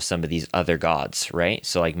standing with some of these other gods, right?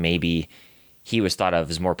 So like maybe he was thought of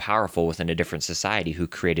as more powerful within a different society who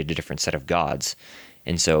created a different set of gods.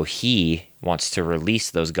 And so he wants to release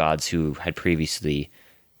those gods who had previously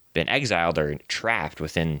been exiled or trapped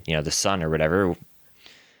within, you know, the sun or whatever.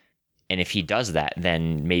 And if he does that,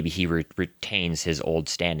 then maybe he retains his old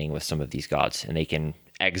standing with some of these gods, and they can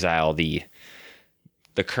exile the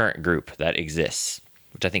current group that exists,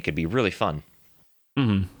 which I think could be really fun.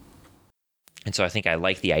 And so I think I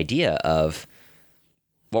like the idea of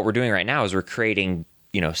what we're doing right now is we're creating,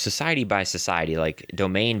 you know, society by society, like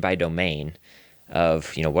domain by domain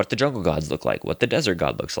of, you know, what the jungle gods look like, what the desert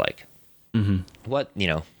god looks like, what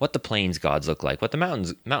the plains gods look like, what the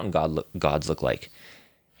mountain gods look like.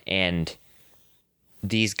 And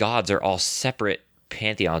these gods are all separate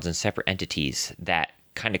pantheons and separate entities that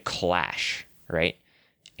kind of clash, right?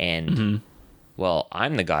 And well,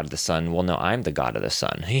 I'm the god of the sun. Well, no, I'm the god of the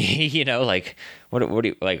sun. Like what do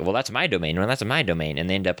you like? Well, that's my domain. Well, that's my domain, and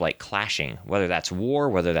they end up like clashing. Whether that's war,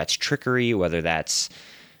 whether that's trickery, whether that's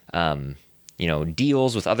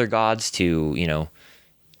deals with other gods to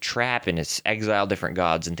trap and it's exile different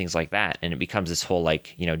gods and things like that, and it becomes this whole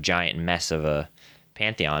like giant mess of a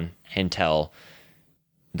pantheon until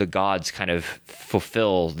the gods kind of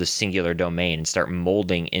fulfill the singular domain and start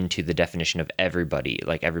molding into the definition of everybody,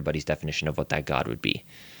 like everybody's definition of what that god would be.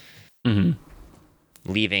 Mm-hmm.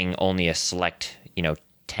 Leaving only a select,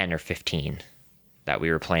 10 or 15 that we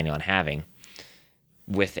were planning on having,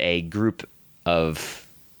 with a group of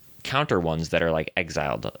counter ones that are like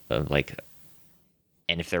exiled, and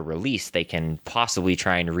if they're released, they can possibly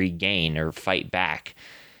try and regain or fight back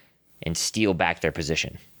and steal back their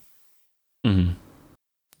position. Mm-hmm.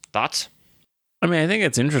 Thoughts? I mean, I think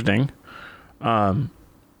it's interesting. I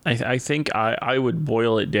think I would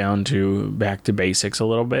boil it down to back to basics a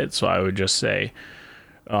little bit. So I would just say,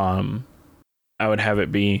 I would have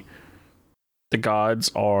it be the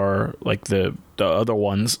gods are like the other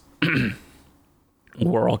ones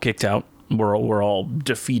were all kicked out. We're all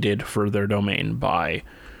defeated for their domain by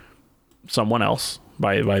someone else,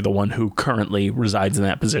 by the one who currently resides in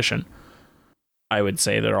that position. I would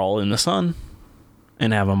say they're all in the sun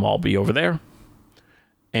and have them all be over there.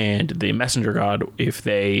 And the messenger god, if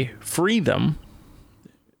they free them,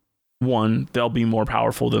 one, they'll be more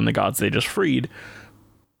powerful than the gods they just freed.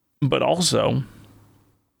 But also,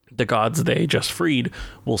 the gods they just freed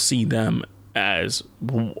will see them as,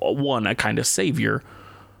 one, a kind of savior.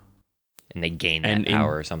 And they gain that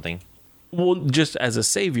power or something. Well, just as a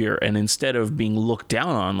savior, and instead of being looked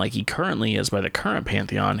down on like he currently is by the current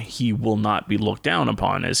pantheon, he will not be looked down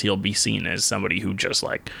upon, as he'll be seen as somebody who just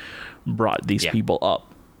like brought these people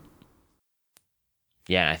up.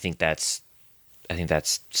 Yeah, I think that's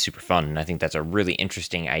super fun, and I think that's a really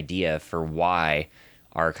interesting idea for why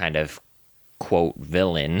our kind of quote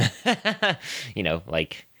villain,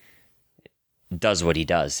 does what he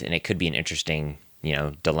does, and it could be an interesting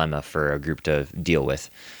dilemma for a group to deal with.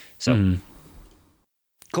 So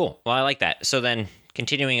cool. Well, I like that. So then,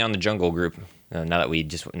 continuing on the jungle group, now that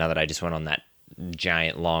I just went on that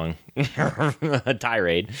giant long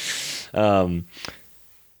tirade, I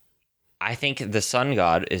think the sun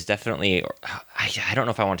god is definitely. I don't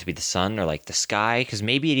know if I want it to be the sun or like the sky, because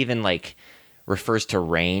maybe it even like refers to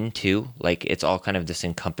rain too. Like it's all kind of this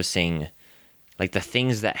encompassing, like the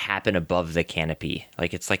things that happen above the canopy.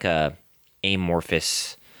 Like it's like a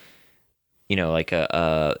amorphous.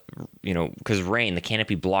 Because rain, the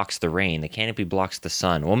canopy blocks the rain, the canopy blocks the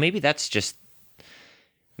sun. Well, maybe they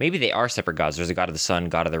are separate gods. There's a god of the sun,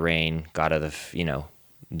 god of the rain, god of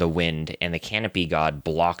the wind, and the canopy god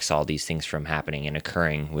blocks all these things from happening and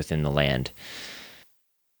occurring within the land.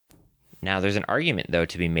 Now, there's an argument, though,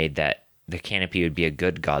 to be made that the canopy would be a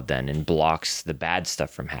good god then and blocks the bad stuff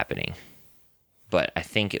from happening. But I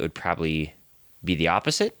think it would probably be the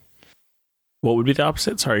opposite. What would be the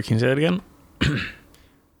opposite? Sorry, can you say that again?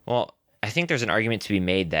 Well, I think there's an argument to be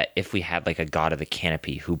made that if we had like a god of the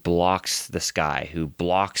canopy who blocks the sky, who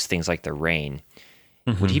blocks things like the rain,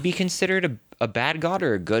 would he be considered a bad god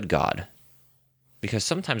or a good god? Because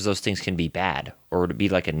sometimes those things can be bad, or would it be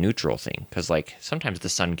like a neutral thing? Because like sometimes the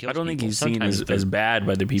sun kills people. I don't think he's seen as bad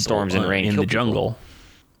by the people storms and rain in the jungle.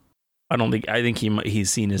 People. I think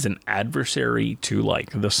he's seen as an adversary to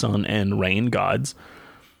like the sun and rain gods,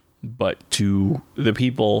 but to the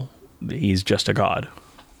people, he's just a god.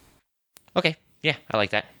 Okay, yeah, I like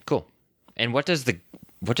that. Cool. And what does the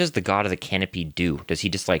god of the canopy do? Does he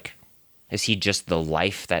just like? Is he just the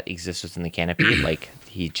life that exists within the canopy? Like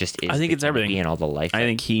he just is. I think it's everything and all the life. I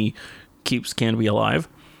think he keeps canopy alive.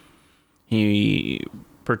 He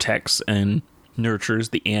protects and nurtures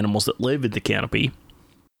the animals that live in the canopy.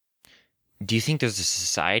 Do you think there's a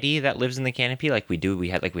society that lives in the canopy like we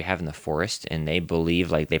have in the forest, and they believe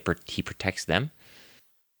like he protects them?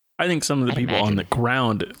 I think some of the people on the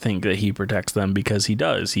ground think that he protects them because he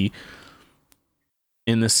does. He's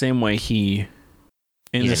an adversary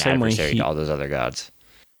to all those other gods.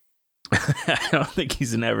 I don't think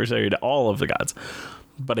he's an adversary to all of the gods,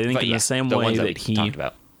 but I think the same way that he talked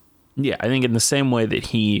about. Yeah, I think in the same way that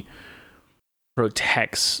he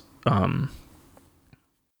protects,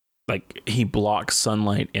 like he blocks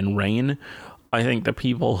sunlight and rain, I think the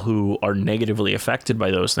people who are negatively affected by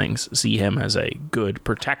those things see him as a good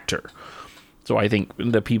protector. So I think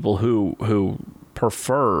the people who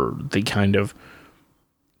prefer the kind of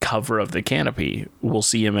cover of the canopy will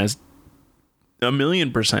see him as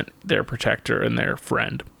 1,000,000% their protector and their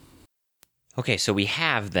friend. Okay, so we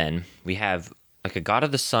have like a god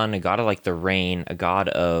of the sun, a god of like the rain, a god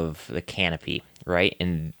of the canopy, right?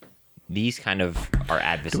 And these kind of are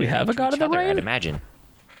adversaries. Do we have a god of the rain? I'd imagine.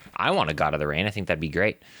 I want a god of the rain. I think that'd be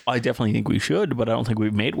great. I definitely think we should, but I don't think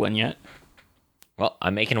we've made one yet. Well,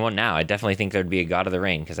 I'm making one now. I definitely think there'd be a god of the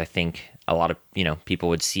rain because I think a lot of people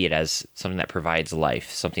would see it as something that provides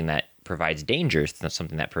life, something that provides danger,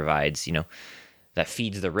 something that provides that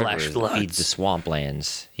feeds the rivers, that feeds the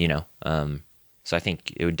swamplands. So I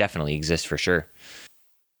think it would definitely exist for sure.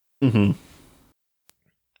 Mm-hmm.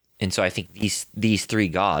 And so I think these three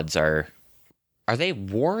gods are they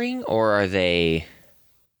warring or are they?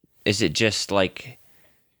 Is it just like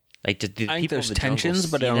do I think people there's of the jungle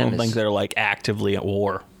tensions, but I see don't them think as- they're like actively at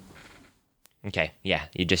war. Okay, yeah.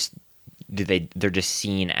 They're just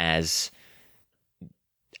seen as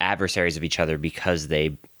adversaries of each other because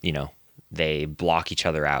they block each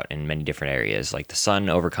other out in many different areas. Like the sun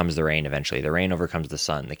overcomes the rain eventually. The rain overcomes the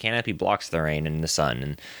sun. The canopy blocks the rain and the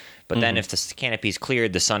sun. But then if the canopy is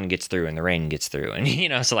cleared, the sun gets through and the rain gets through.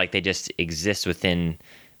 And so like they just exist within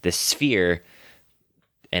this sphere,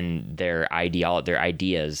 and their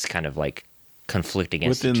ideas kind of like conflict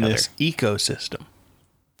against within each other. this ecosystem.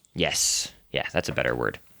 Yes. Yeah, that's a better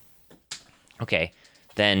word. Okay.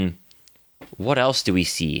 Then what else do we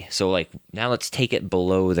see? So like now let's take it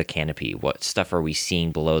below the canopy. What stuff are we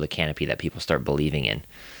seeing below the canopy that people start believing in?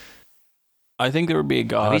 I think there would be a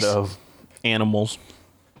god of animals.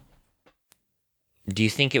 Do you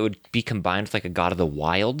think it would be combined with like a god of the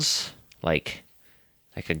wilds? Like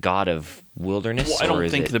a god of wilderness? Well, I don't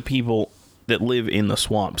think the people that live in the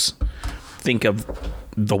swamps think of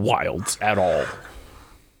the wilds at all.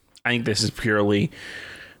 I think this is purely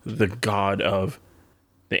the god of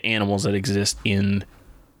the animals that exist in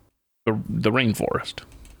the rainforest.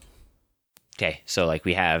 Okay, so like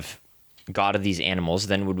we have god of these animals,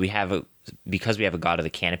 then would we have because we have a god of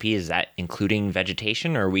the canopy, is that including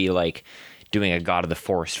vegetation, or are we like doing a god of the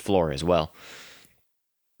forest floor as well?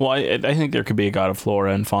 Well, I think there could be a god of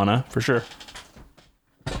flora and fauna for sure.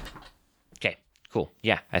 Okay, cool.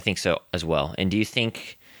 Yeah, I think so as well. And do you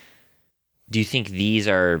think these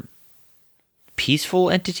are peaceful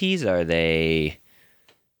entities? Are they?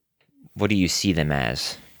 What do you see them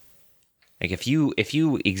as? Like if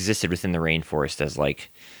you existed within the rainforest as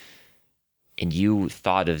like, and you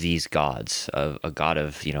thought of these gods, of a god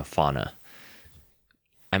of fauna,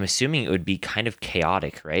 I'm assuming it would be kind of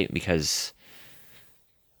chaotic, right? Because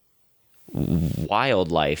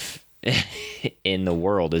wildlife in the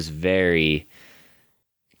world is very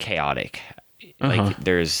chaotic. Like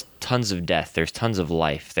there's tons of death, there's tons of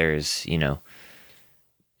life, there's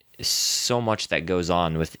so much that goes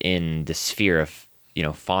on within the sphere of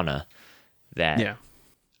fauna that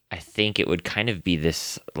I think it would kind of be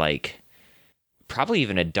this like probably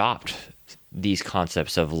even adopt these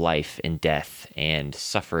concepts of life and death and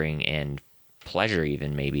suffering and pleasure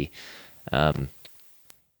even maybe.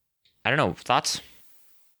 I don't know, thoughts?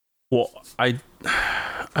 Well, I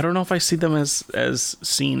don't know if I see them as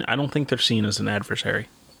seen. I don't think they're seen as an adversary.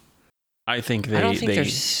 I think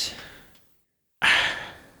there's I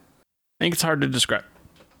think it's hard to describe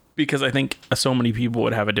because I think so many people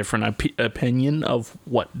would have a different opinion of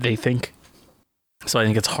what they think. So I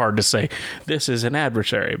think it's hard to say this is an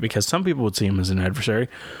adversary because some people would see them as an adversary.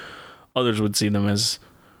 Others would see them as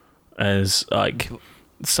like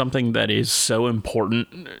something that is so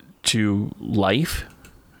important to life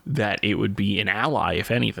that it would be an ally,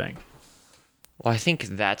 if anything. Well, I think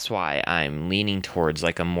that's why I'm leaning towards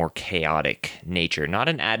like a more chaotic nature, not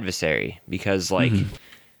an adversary, because like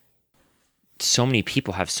so many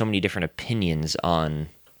people have so many different opinions on,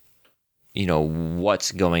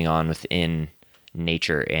 what's going on within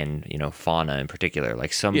nature and, fauna in particular.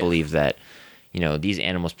 Like some believe that, these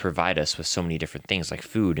animals provide us with so many different things like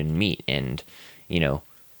food and meat and,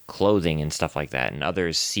 clothing and stuff like that. And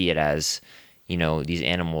others see it as, these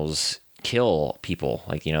animals kill people.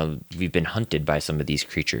 Like, we've been hunted by some of these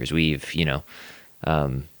creatures. We've,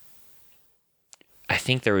 I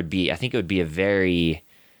think it would be a very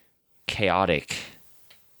chaotic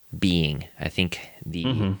being. I think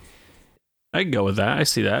I can go with that. I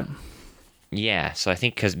see that. Yeah. So I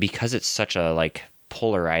think because it's such a like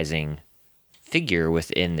polarizing figure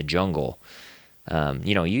within the jungle,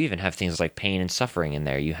 you even have things like pain and suffering in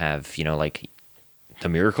there. You have, like the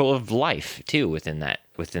miracle of life too within that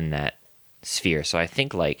sphere. So I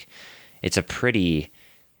think like it's a pretty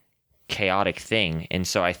chaotic thing. And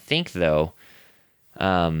so I think though,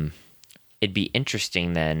 it'd be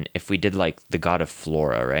interesting then if we did like the god of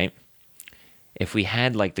flora, right? If we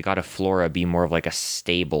had like the god of flora be more of like a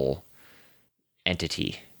stable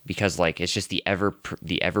entity, because like it's just the ever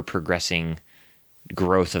progressing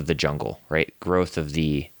growth of the jungle, right? Growth of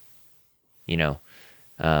the, you know,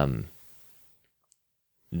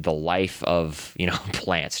 the life of,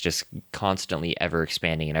 plants just constantly ever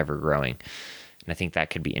expanding and ever growing. And I think that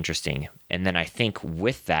could be interesting. And then I think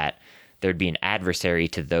with that, there'd be an adversary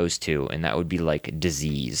to those two, and that would be like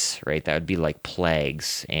disease, right? That would be like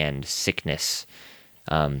plagues and sickness,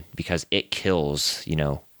 because it kills,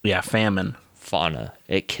 famine. Fauna.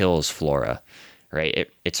 It kills flora, right?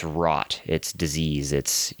 It's rot, it's disease,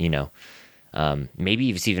 it's, maybe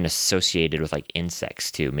it's even associated with like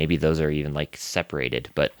insects too. Maybe those are even like separated,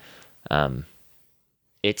 but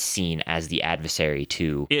it's seen as the adversary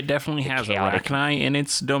to. It definitely has chaotic arachni in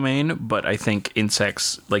its domain, but I think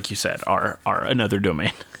insects, like you said, are another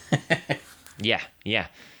domain. Yeah.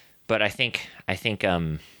 But I think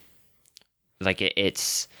like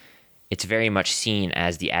it's very much seen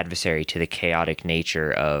as the adversary to the chaotic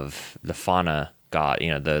nature of the fauna god,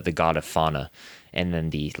 the god of fauna, and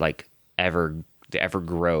then the ever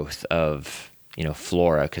growth of,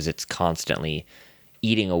 flora, because it's constantly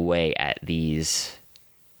eating away at these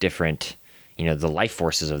different, the life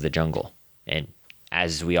forces of the jungle. And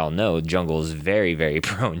as we all know, jungle is very, very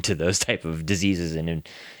prone to those type of diseases and,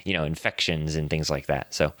 infections and things like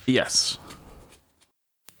that. So yes.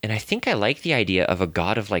 And I think I like the idea of a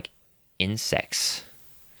god of like insects.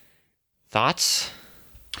 Thoughts?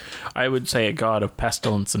 I would say a god of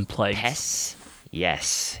pestilence and plagues. Pests?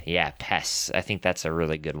 Yes. Yeah, pests. I think that's a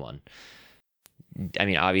really good one. I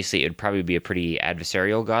mean, obviously, it would probably be a pretty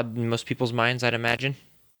adversarial god in most people's minds, I'd imagine.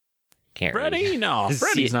 Can't Freddy? really No,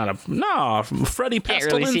 Freddy's not a... No, Freddy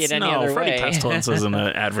Pestilence? Can't really see it any no, other Freddy way. Pestilence isn't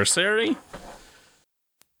an adversary.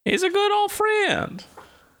 He's a good old friend.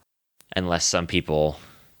 Unless some people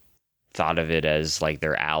thought of it as like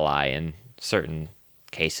their ally in certain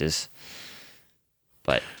cases.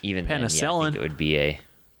 But even then, yeah, I Penicillin. think it would be a...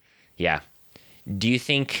 Yeah. Do you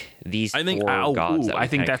think these four gods that we I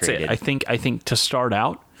think that's created, it. I think to start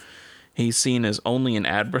out, he's seen as only an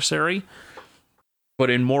adversary. But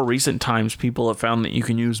in more recent times, people have found that you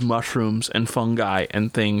can use mushrooms and fungi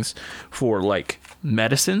and things for like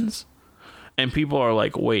medicines. And people are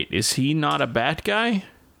like, wait, is he not a bad guy?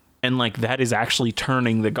 And like that is actually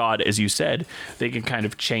turning the god, as you said. They can kind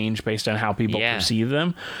of change based on how people perceive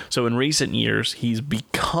them. So in recent years, he's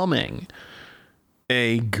becoming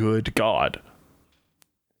a good god.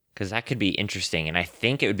 because that could be interesting. And I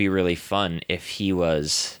think it would be really fun if he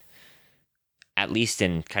was, at least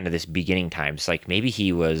in kind of this beginning times, like maybe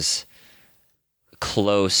he was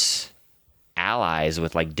close allies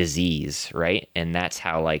with like disease, right? And that's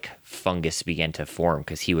how like fungus began to form,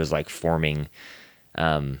 because he was like forming,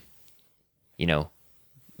 not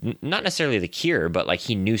necessarily the cure, but like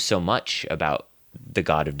he knew so much about the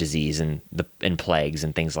god of disease and plagues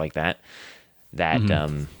and things like that,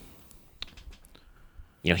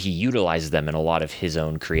 he utilizes them in a lot of his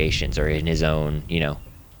own creations, or in his own,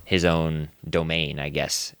 his own domain, I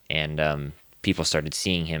guess. And people started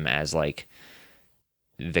seeing him as like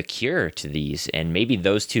the cure to these, and maybe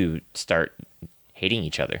those two start hating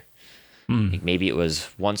each other. Like maybe it was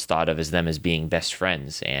once thought of as them as being best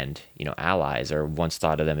friends and, allies, or once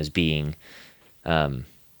thought of them as being, you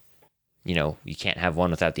can't have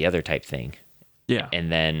one without the other type thing. Yeah. And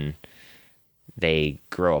then they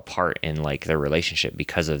grow apart in like their relationship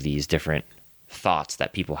because of these different thoughts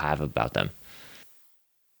that people have about them.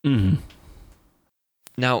 Mm-hmm.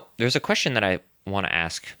 Now, there's a question that I want to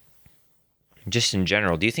ask just in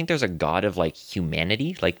general. Do you think there's a god of like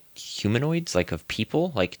humanity, like humanoids, like of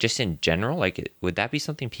people, like just in general? Like, would that be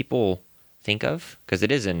something people think of? Because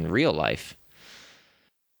it is in real life.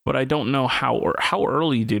 But I don't know how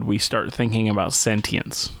early did we start thinking about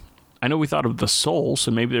sentience? I know we thought of the soul, so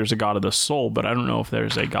maybe there's a god of the soul, but I don't know if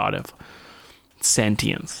there's a god of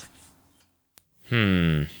sentience.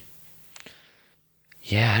 Yeah,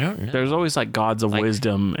 I don't know. There's always like gods of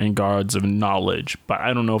wisdom and gods of knowledge, but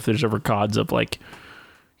I don't know if there's ever gods of like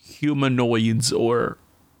humanoids or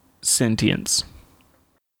sentience.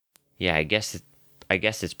 Yeah, I guess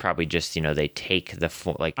it's probably just, they take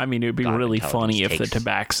the like. I mean, it would be really funny if the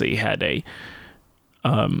Tabaxi had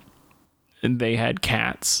they had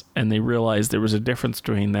cats and they realized there was a difference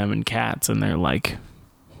between them and cats, and they're like,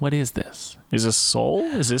 what is this? Is this soul?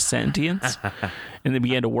 Is this sentience? And they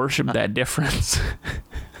began to worship that difference.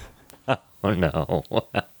 Oh no. Oh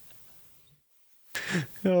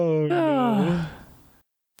no.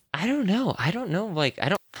 I don't know. Like,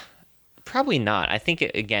 probably not. I think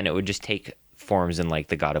it would just take forms in like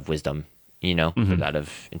the god of wisdom, the god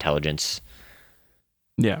of intelligence.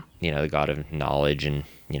 Yeah. The god of knowledge, and,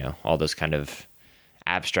 all those kind of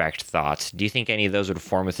abstract thoughts. Do you think any of those would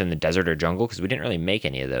form within the desert or jungle? Because we didn't really make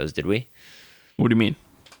any of those, did we? What do you mean?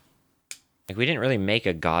 Like, we didn't really make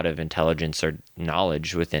a god of intelligence or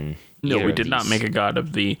knowledge within. No, either we of did not these. make a god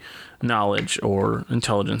of the knowledge or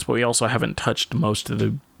intelligence, but we also haven't touched most of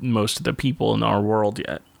the people in our world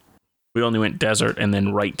yet. We only went desert and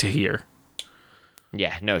then right to here.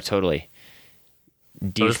 Yeah, no, totally. So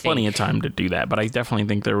there's plenty of time to do that, but I definitely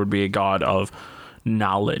think there would be a god of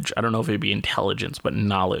knowledge. I don't know if it'd be intelligence, but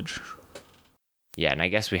knowledge. Yeah, and I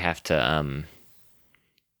guess we have to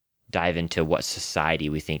dive into what society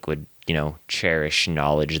we think would, cherish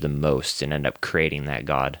knowledge the most and end up creating that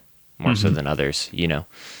god more so than others,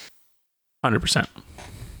 100%.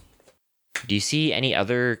 Do you see any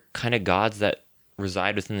other kind of gods that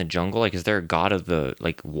reside within the jungle? Like, is there a god of the,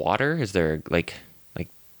 water? Is there,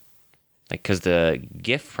 because the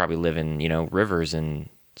Gif probably live in, rivers and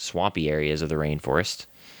swampy areas of the rainforest.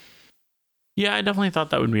 Yeah, I definitely thought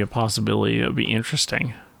that would be a possibility. It would be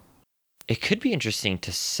interesting. It could be interesting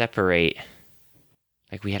to separate,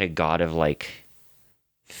 we had a god of,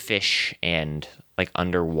 fish and,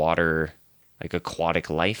 underwater, aquatic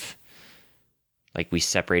life. We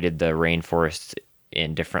separated the rainforest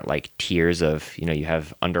in different, tiers of, you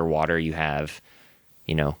have underwater, you have,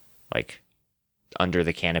 under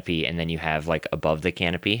the canopy, and then you have, above the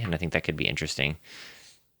canopy, and I think that could be interesting.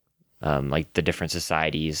 The different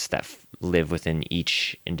societies that live within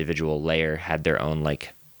each individual layer had their own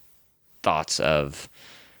thoughts of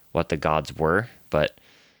what the gods were, but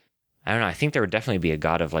I don't know. I think there would definitely be a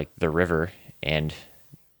god of the river and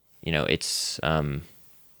its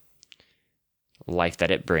life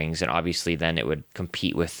that it brings, and obviously then it would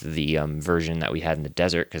compete with the version that we had in the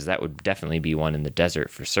desert, because that would definitely be one in the desert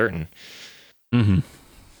for certain. Mm-hmm.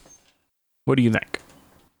 What do you think?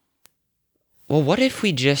 Well, what if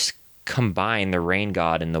we just combine the rain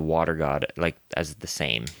god and the water god as the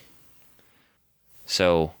same?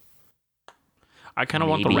 So I kind of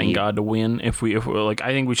want the rain god to win. If we I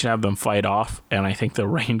think we should have them fight off, and I think the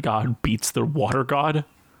rain god beats the water god.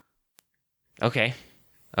 Okay.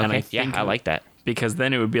 And I like that. Because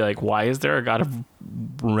then it would be why is there a god of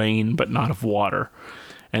rain but not of water?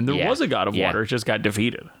 And there was a god of water, it just got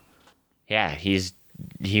defeated. Yeah, he was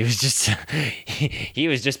just he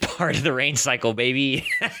was just part of the rain cycle, baby.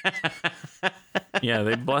 Yeah,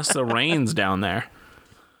 they bless the rains down there.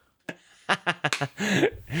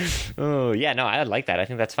 Oh, yeah, no, I like that. I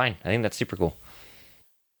think that's fine. I think that's super cool.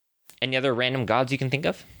 Any other random gods you can think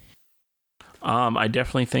of? I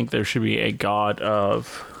definitely think there should be a god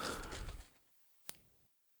of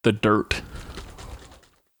the dirt.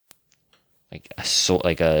 A soil.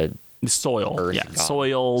 Yeah, god.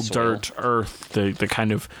 soil, dirt, earth, the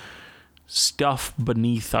kind of stuff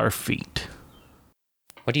beneath our feet.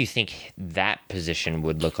 What do you think that position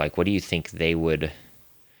would look like? What do you think they would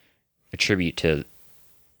attribute to,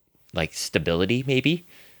 stability, maybe?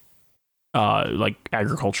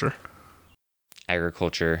 Agriculture.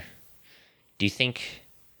 Agriculture.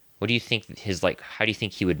 What do you think his, how do you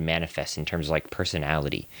think he would manifest in terms of,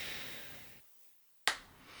 personality?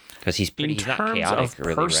 Because he's not chaotic,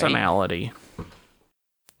 really, personality.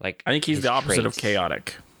 Right? I think he's the opposite of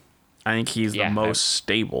chaotic. I think he's the most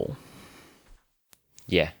stable.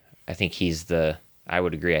 Yeah, I think I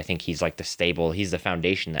would agree. I think he's he's the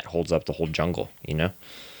foundation that holds up the whole jungle, Yeah,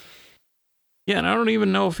 and I don't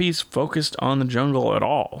even know if he's focused on the jungle at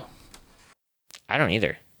all. I don't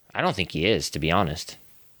either. I don't think he is, to be honest.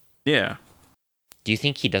 Yeah. Do you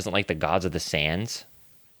think he doesn't like the gods of the sands?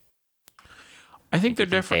 I think they're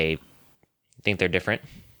different. Think they're different?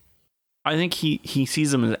 I think he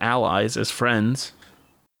sees them as allies, as friends.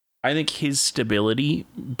 I think his stability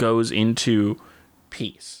goes into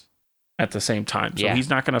peace at the same time. So he's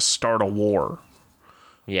not going to start a war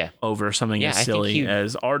over something as silly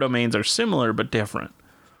as our domains are similar but different.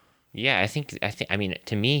 Yeah, I mean,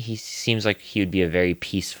 to me, he seems like he would be a very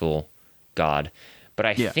peaceful god. But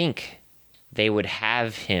I think they would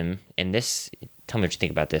have him, and this, tell me what you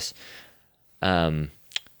think about this.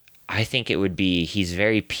 I think it would be, he's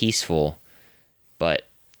very peaceful, but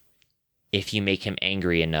if you make him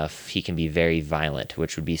angry enough, he can be very violent,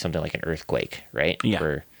 which would be something like an earthquake, right? Yeah.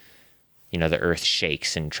 Where, the earth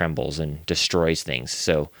shakes and trembles and destroys things.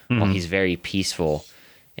 So while he's very peaceful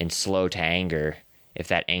and slow to anger, if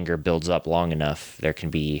that anger builds up long enough, there can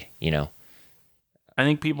be, I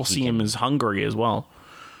think people see him as hungry as well.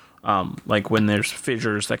 When there's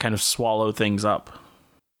fissures that kind of swallow things up.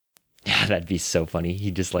 Yeah, that'd be so funny.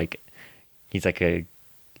 He's just like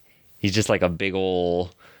a big old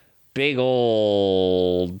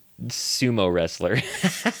sumo wrestler.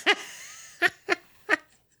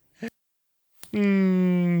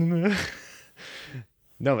 No,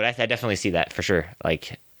 but I definitely see that for sure. I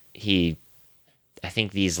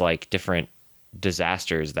think these different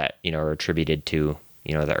disasters that, are attributed to,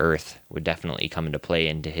 the Earth would definitely come into play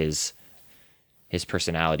into his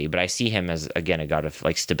personality. But I see him as, again, a god of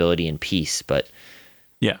like stability and peace, but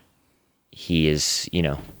yeah, he is,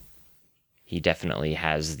 he definitely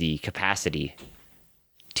has the capacity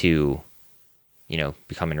to,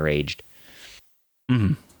 become enraged.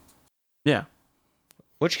 Mm-hmm. Yeah.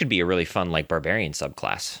 Which could be a really fun, like, barbarian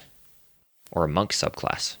subclass or a monk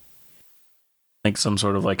subclass. Like some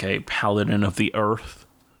sort of like a paladin of the earth.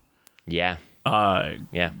 Yeah.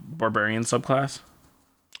 Yeah. Barbarian subclass.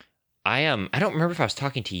 I don't remember if I was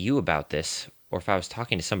talking to you about this or if I was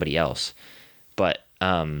talking to somebody else, but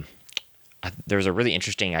there was a really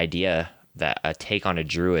interesting idea, that a take on a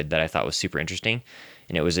druid that I thought was super interesting.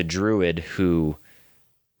 And it was a druid who,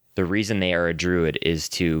 the reason they are a druid is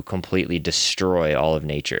to completely destroy all of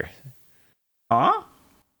nature. Huh?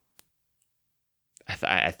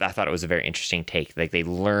 I thought it was a very interesting take. Like, they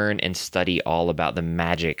learn and study all about the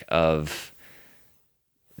magic of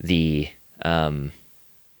the, of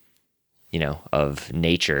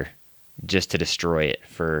nature, just to destroy it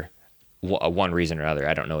for one reason or another.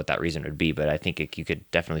 I don't know what that reason would be, but I think you could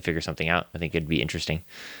definitely figure something out. I think it'd be interesting.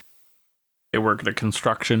 They work at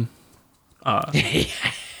construction. Yeah.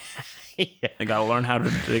 They gotta learn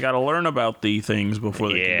they gotta learn about the things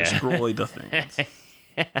before they can destroy the things.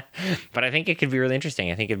 But I think it could be really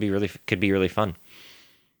interesting. I think could be really fun.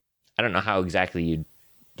 I don't know how exactly you'd,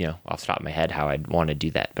 off the top of my head, how I'd want to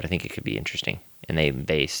do that, but I think it could be interesting. And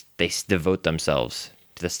they devote themselves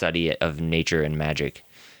to the study of nature and magic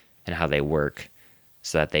and how they work,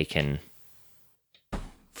 so that they can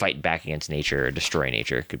fight back against nature or destroy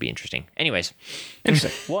nature. It could be interesting. Anyways.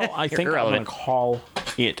 Interesting. Well, I think irrelevant. I'm going to call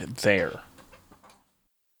it there.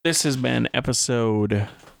 This has been episode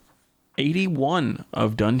 81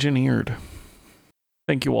 of Dungeoneered.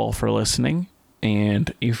 Thank you all for listening.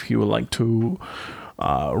 And if you would like to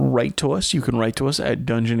write to us, you can write to us at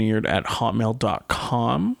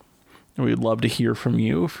dungeoneered@hotmail.com. And we'd love to hear from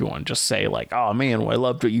you. If you want to just say like, oh man, well, I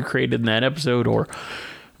loved what you created in that episode, or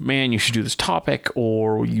man, you should do this topic,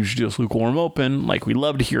 or you should do this lukewarm open. Like, we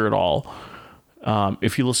love to hear it all.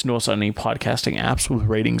 If you listen to us on any podcasting apps with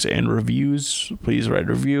ratings and reviews, please write a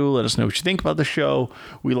review. Let us know what you think about the show.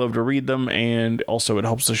 We love to read them, and also it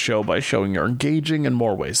helps the show by showing you're engaging in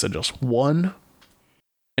more ways than just one.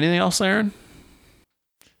 Anything else, Aaron?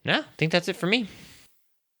 No, I think that's it for me.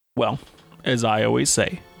 Well, as I always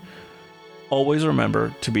say, always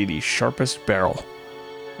remember to be the sharpest barrel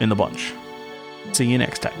in the bunch. See you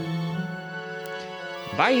next time.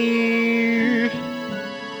 Bye.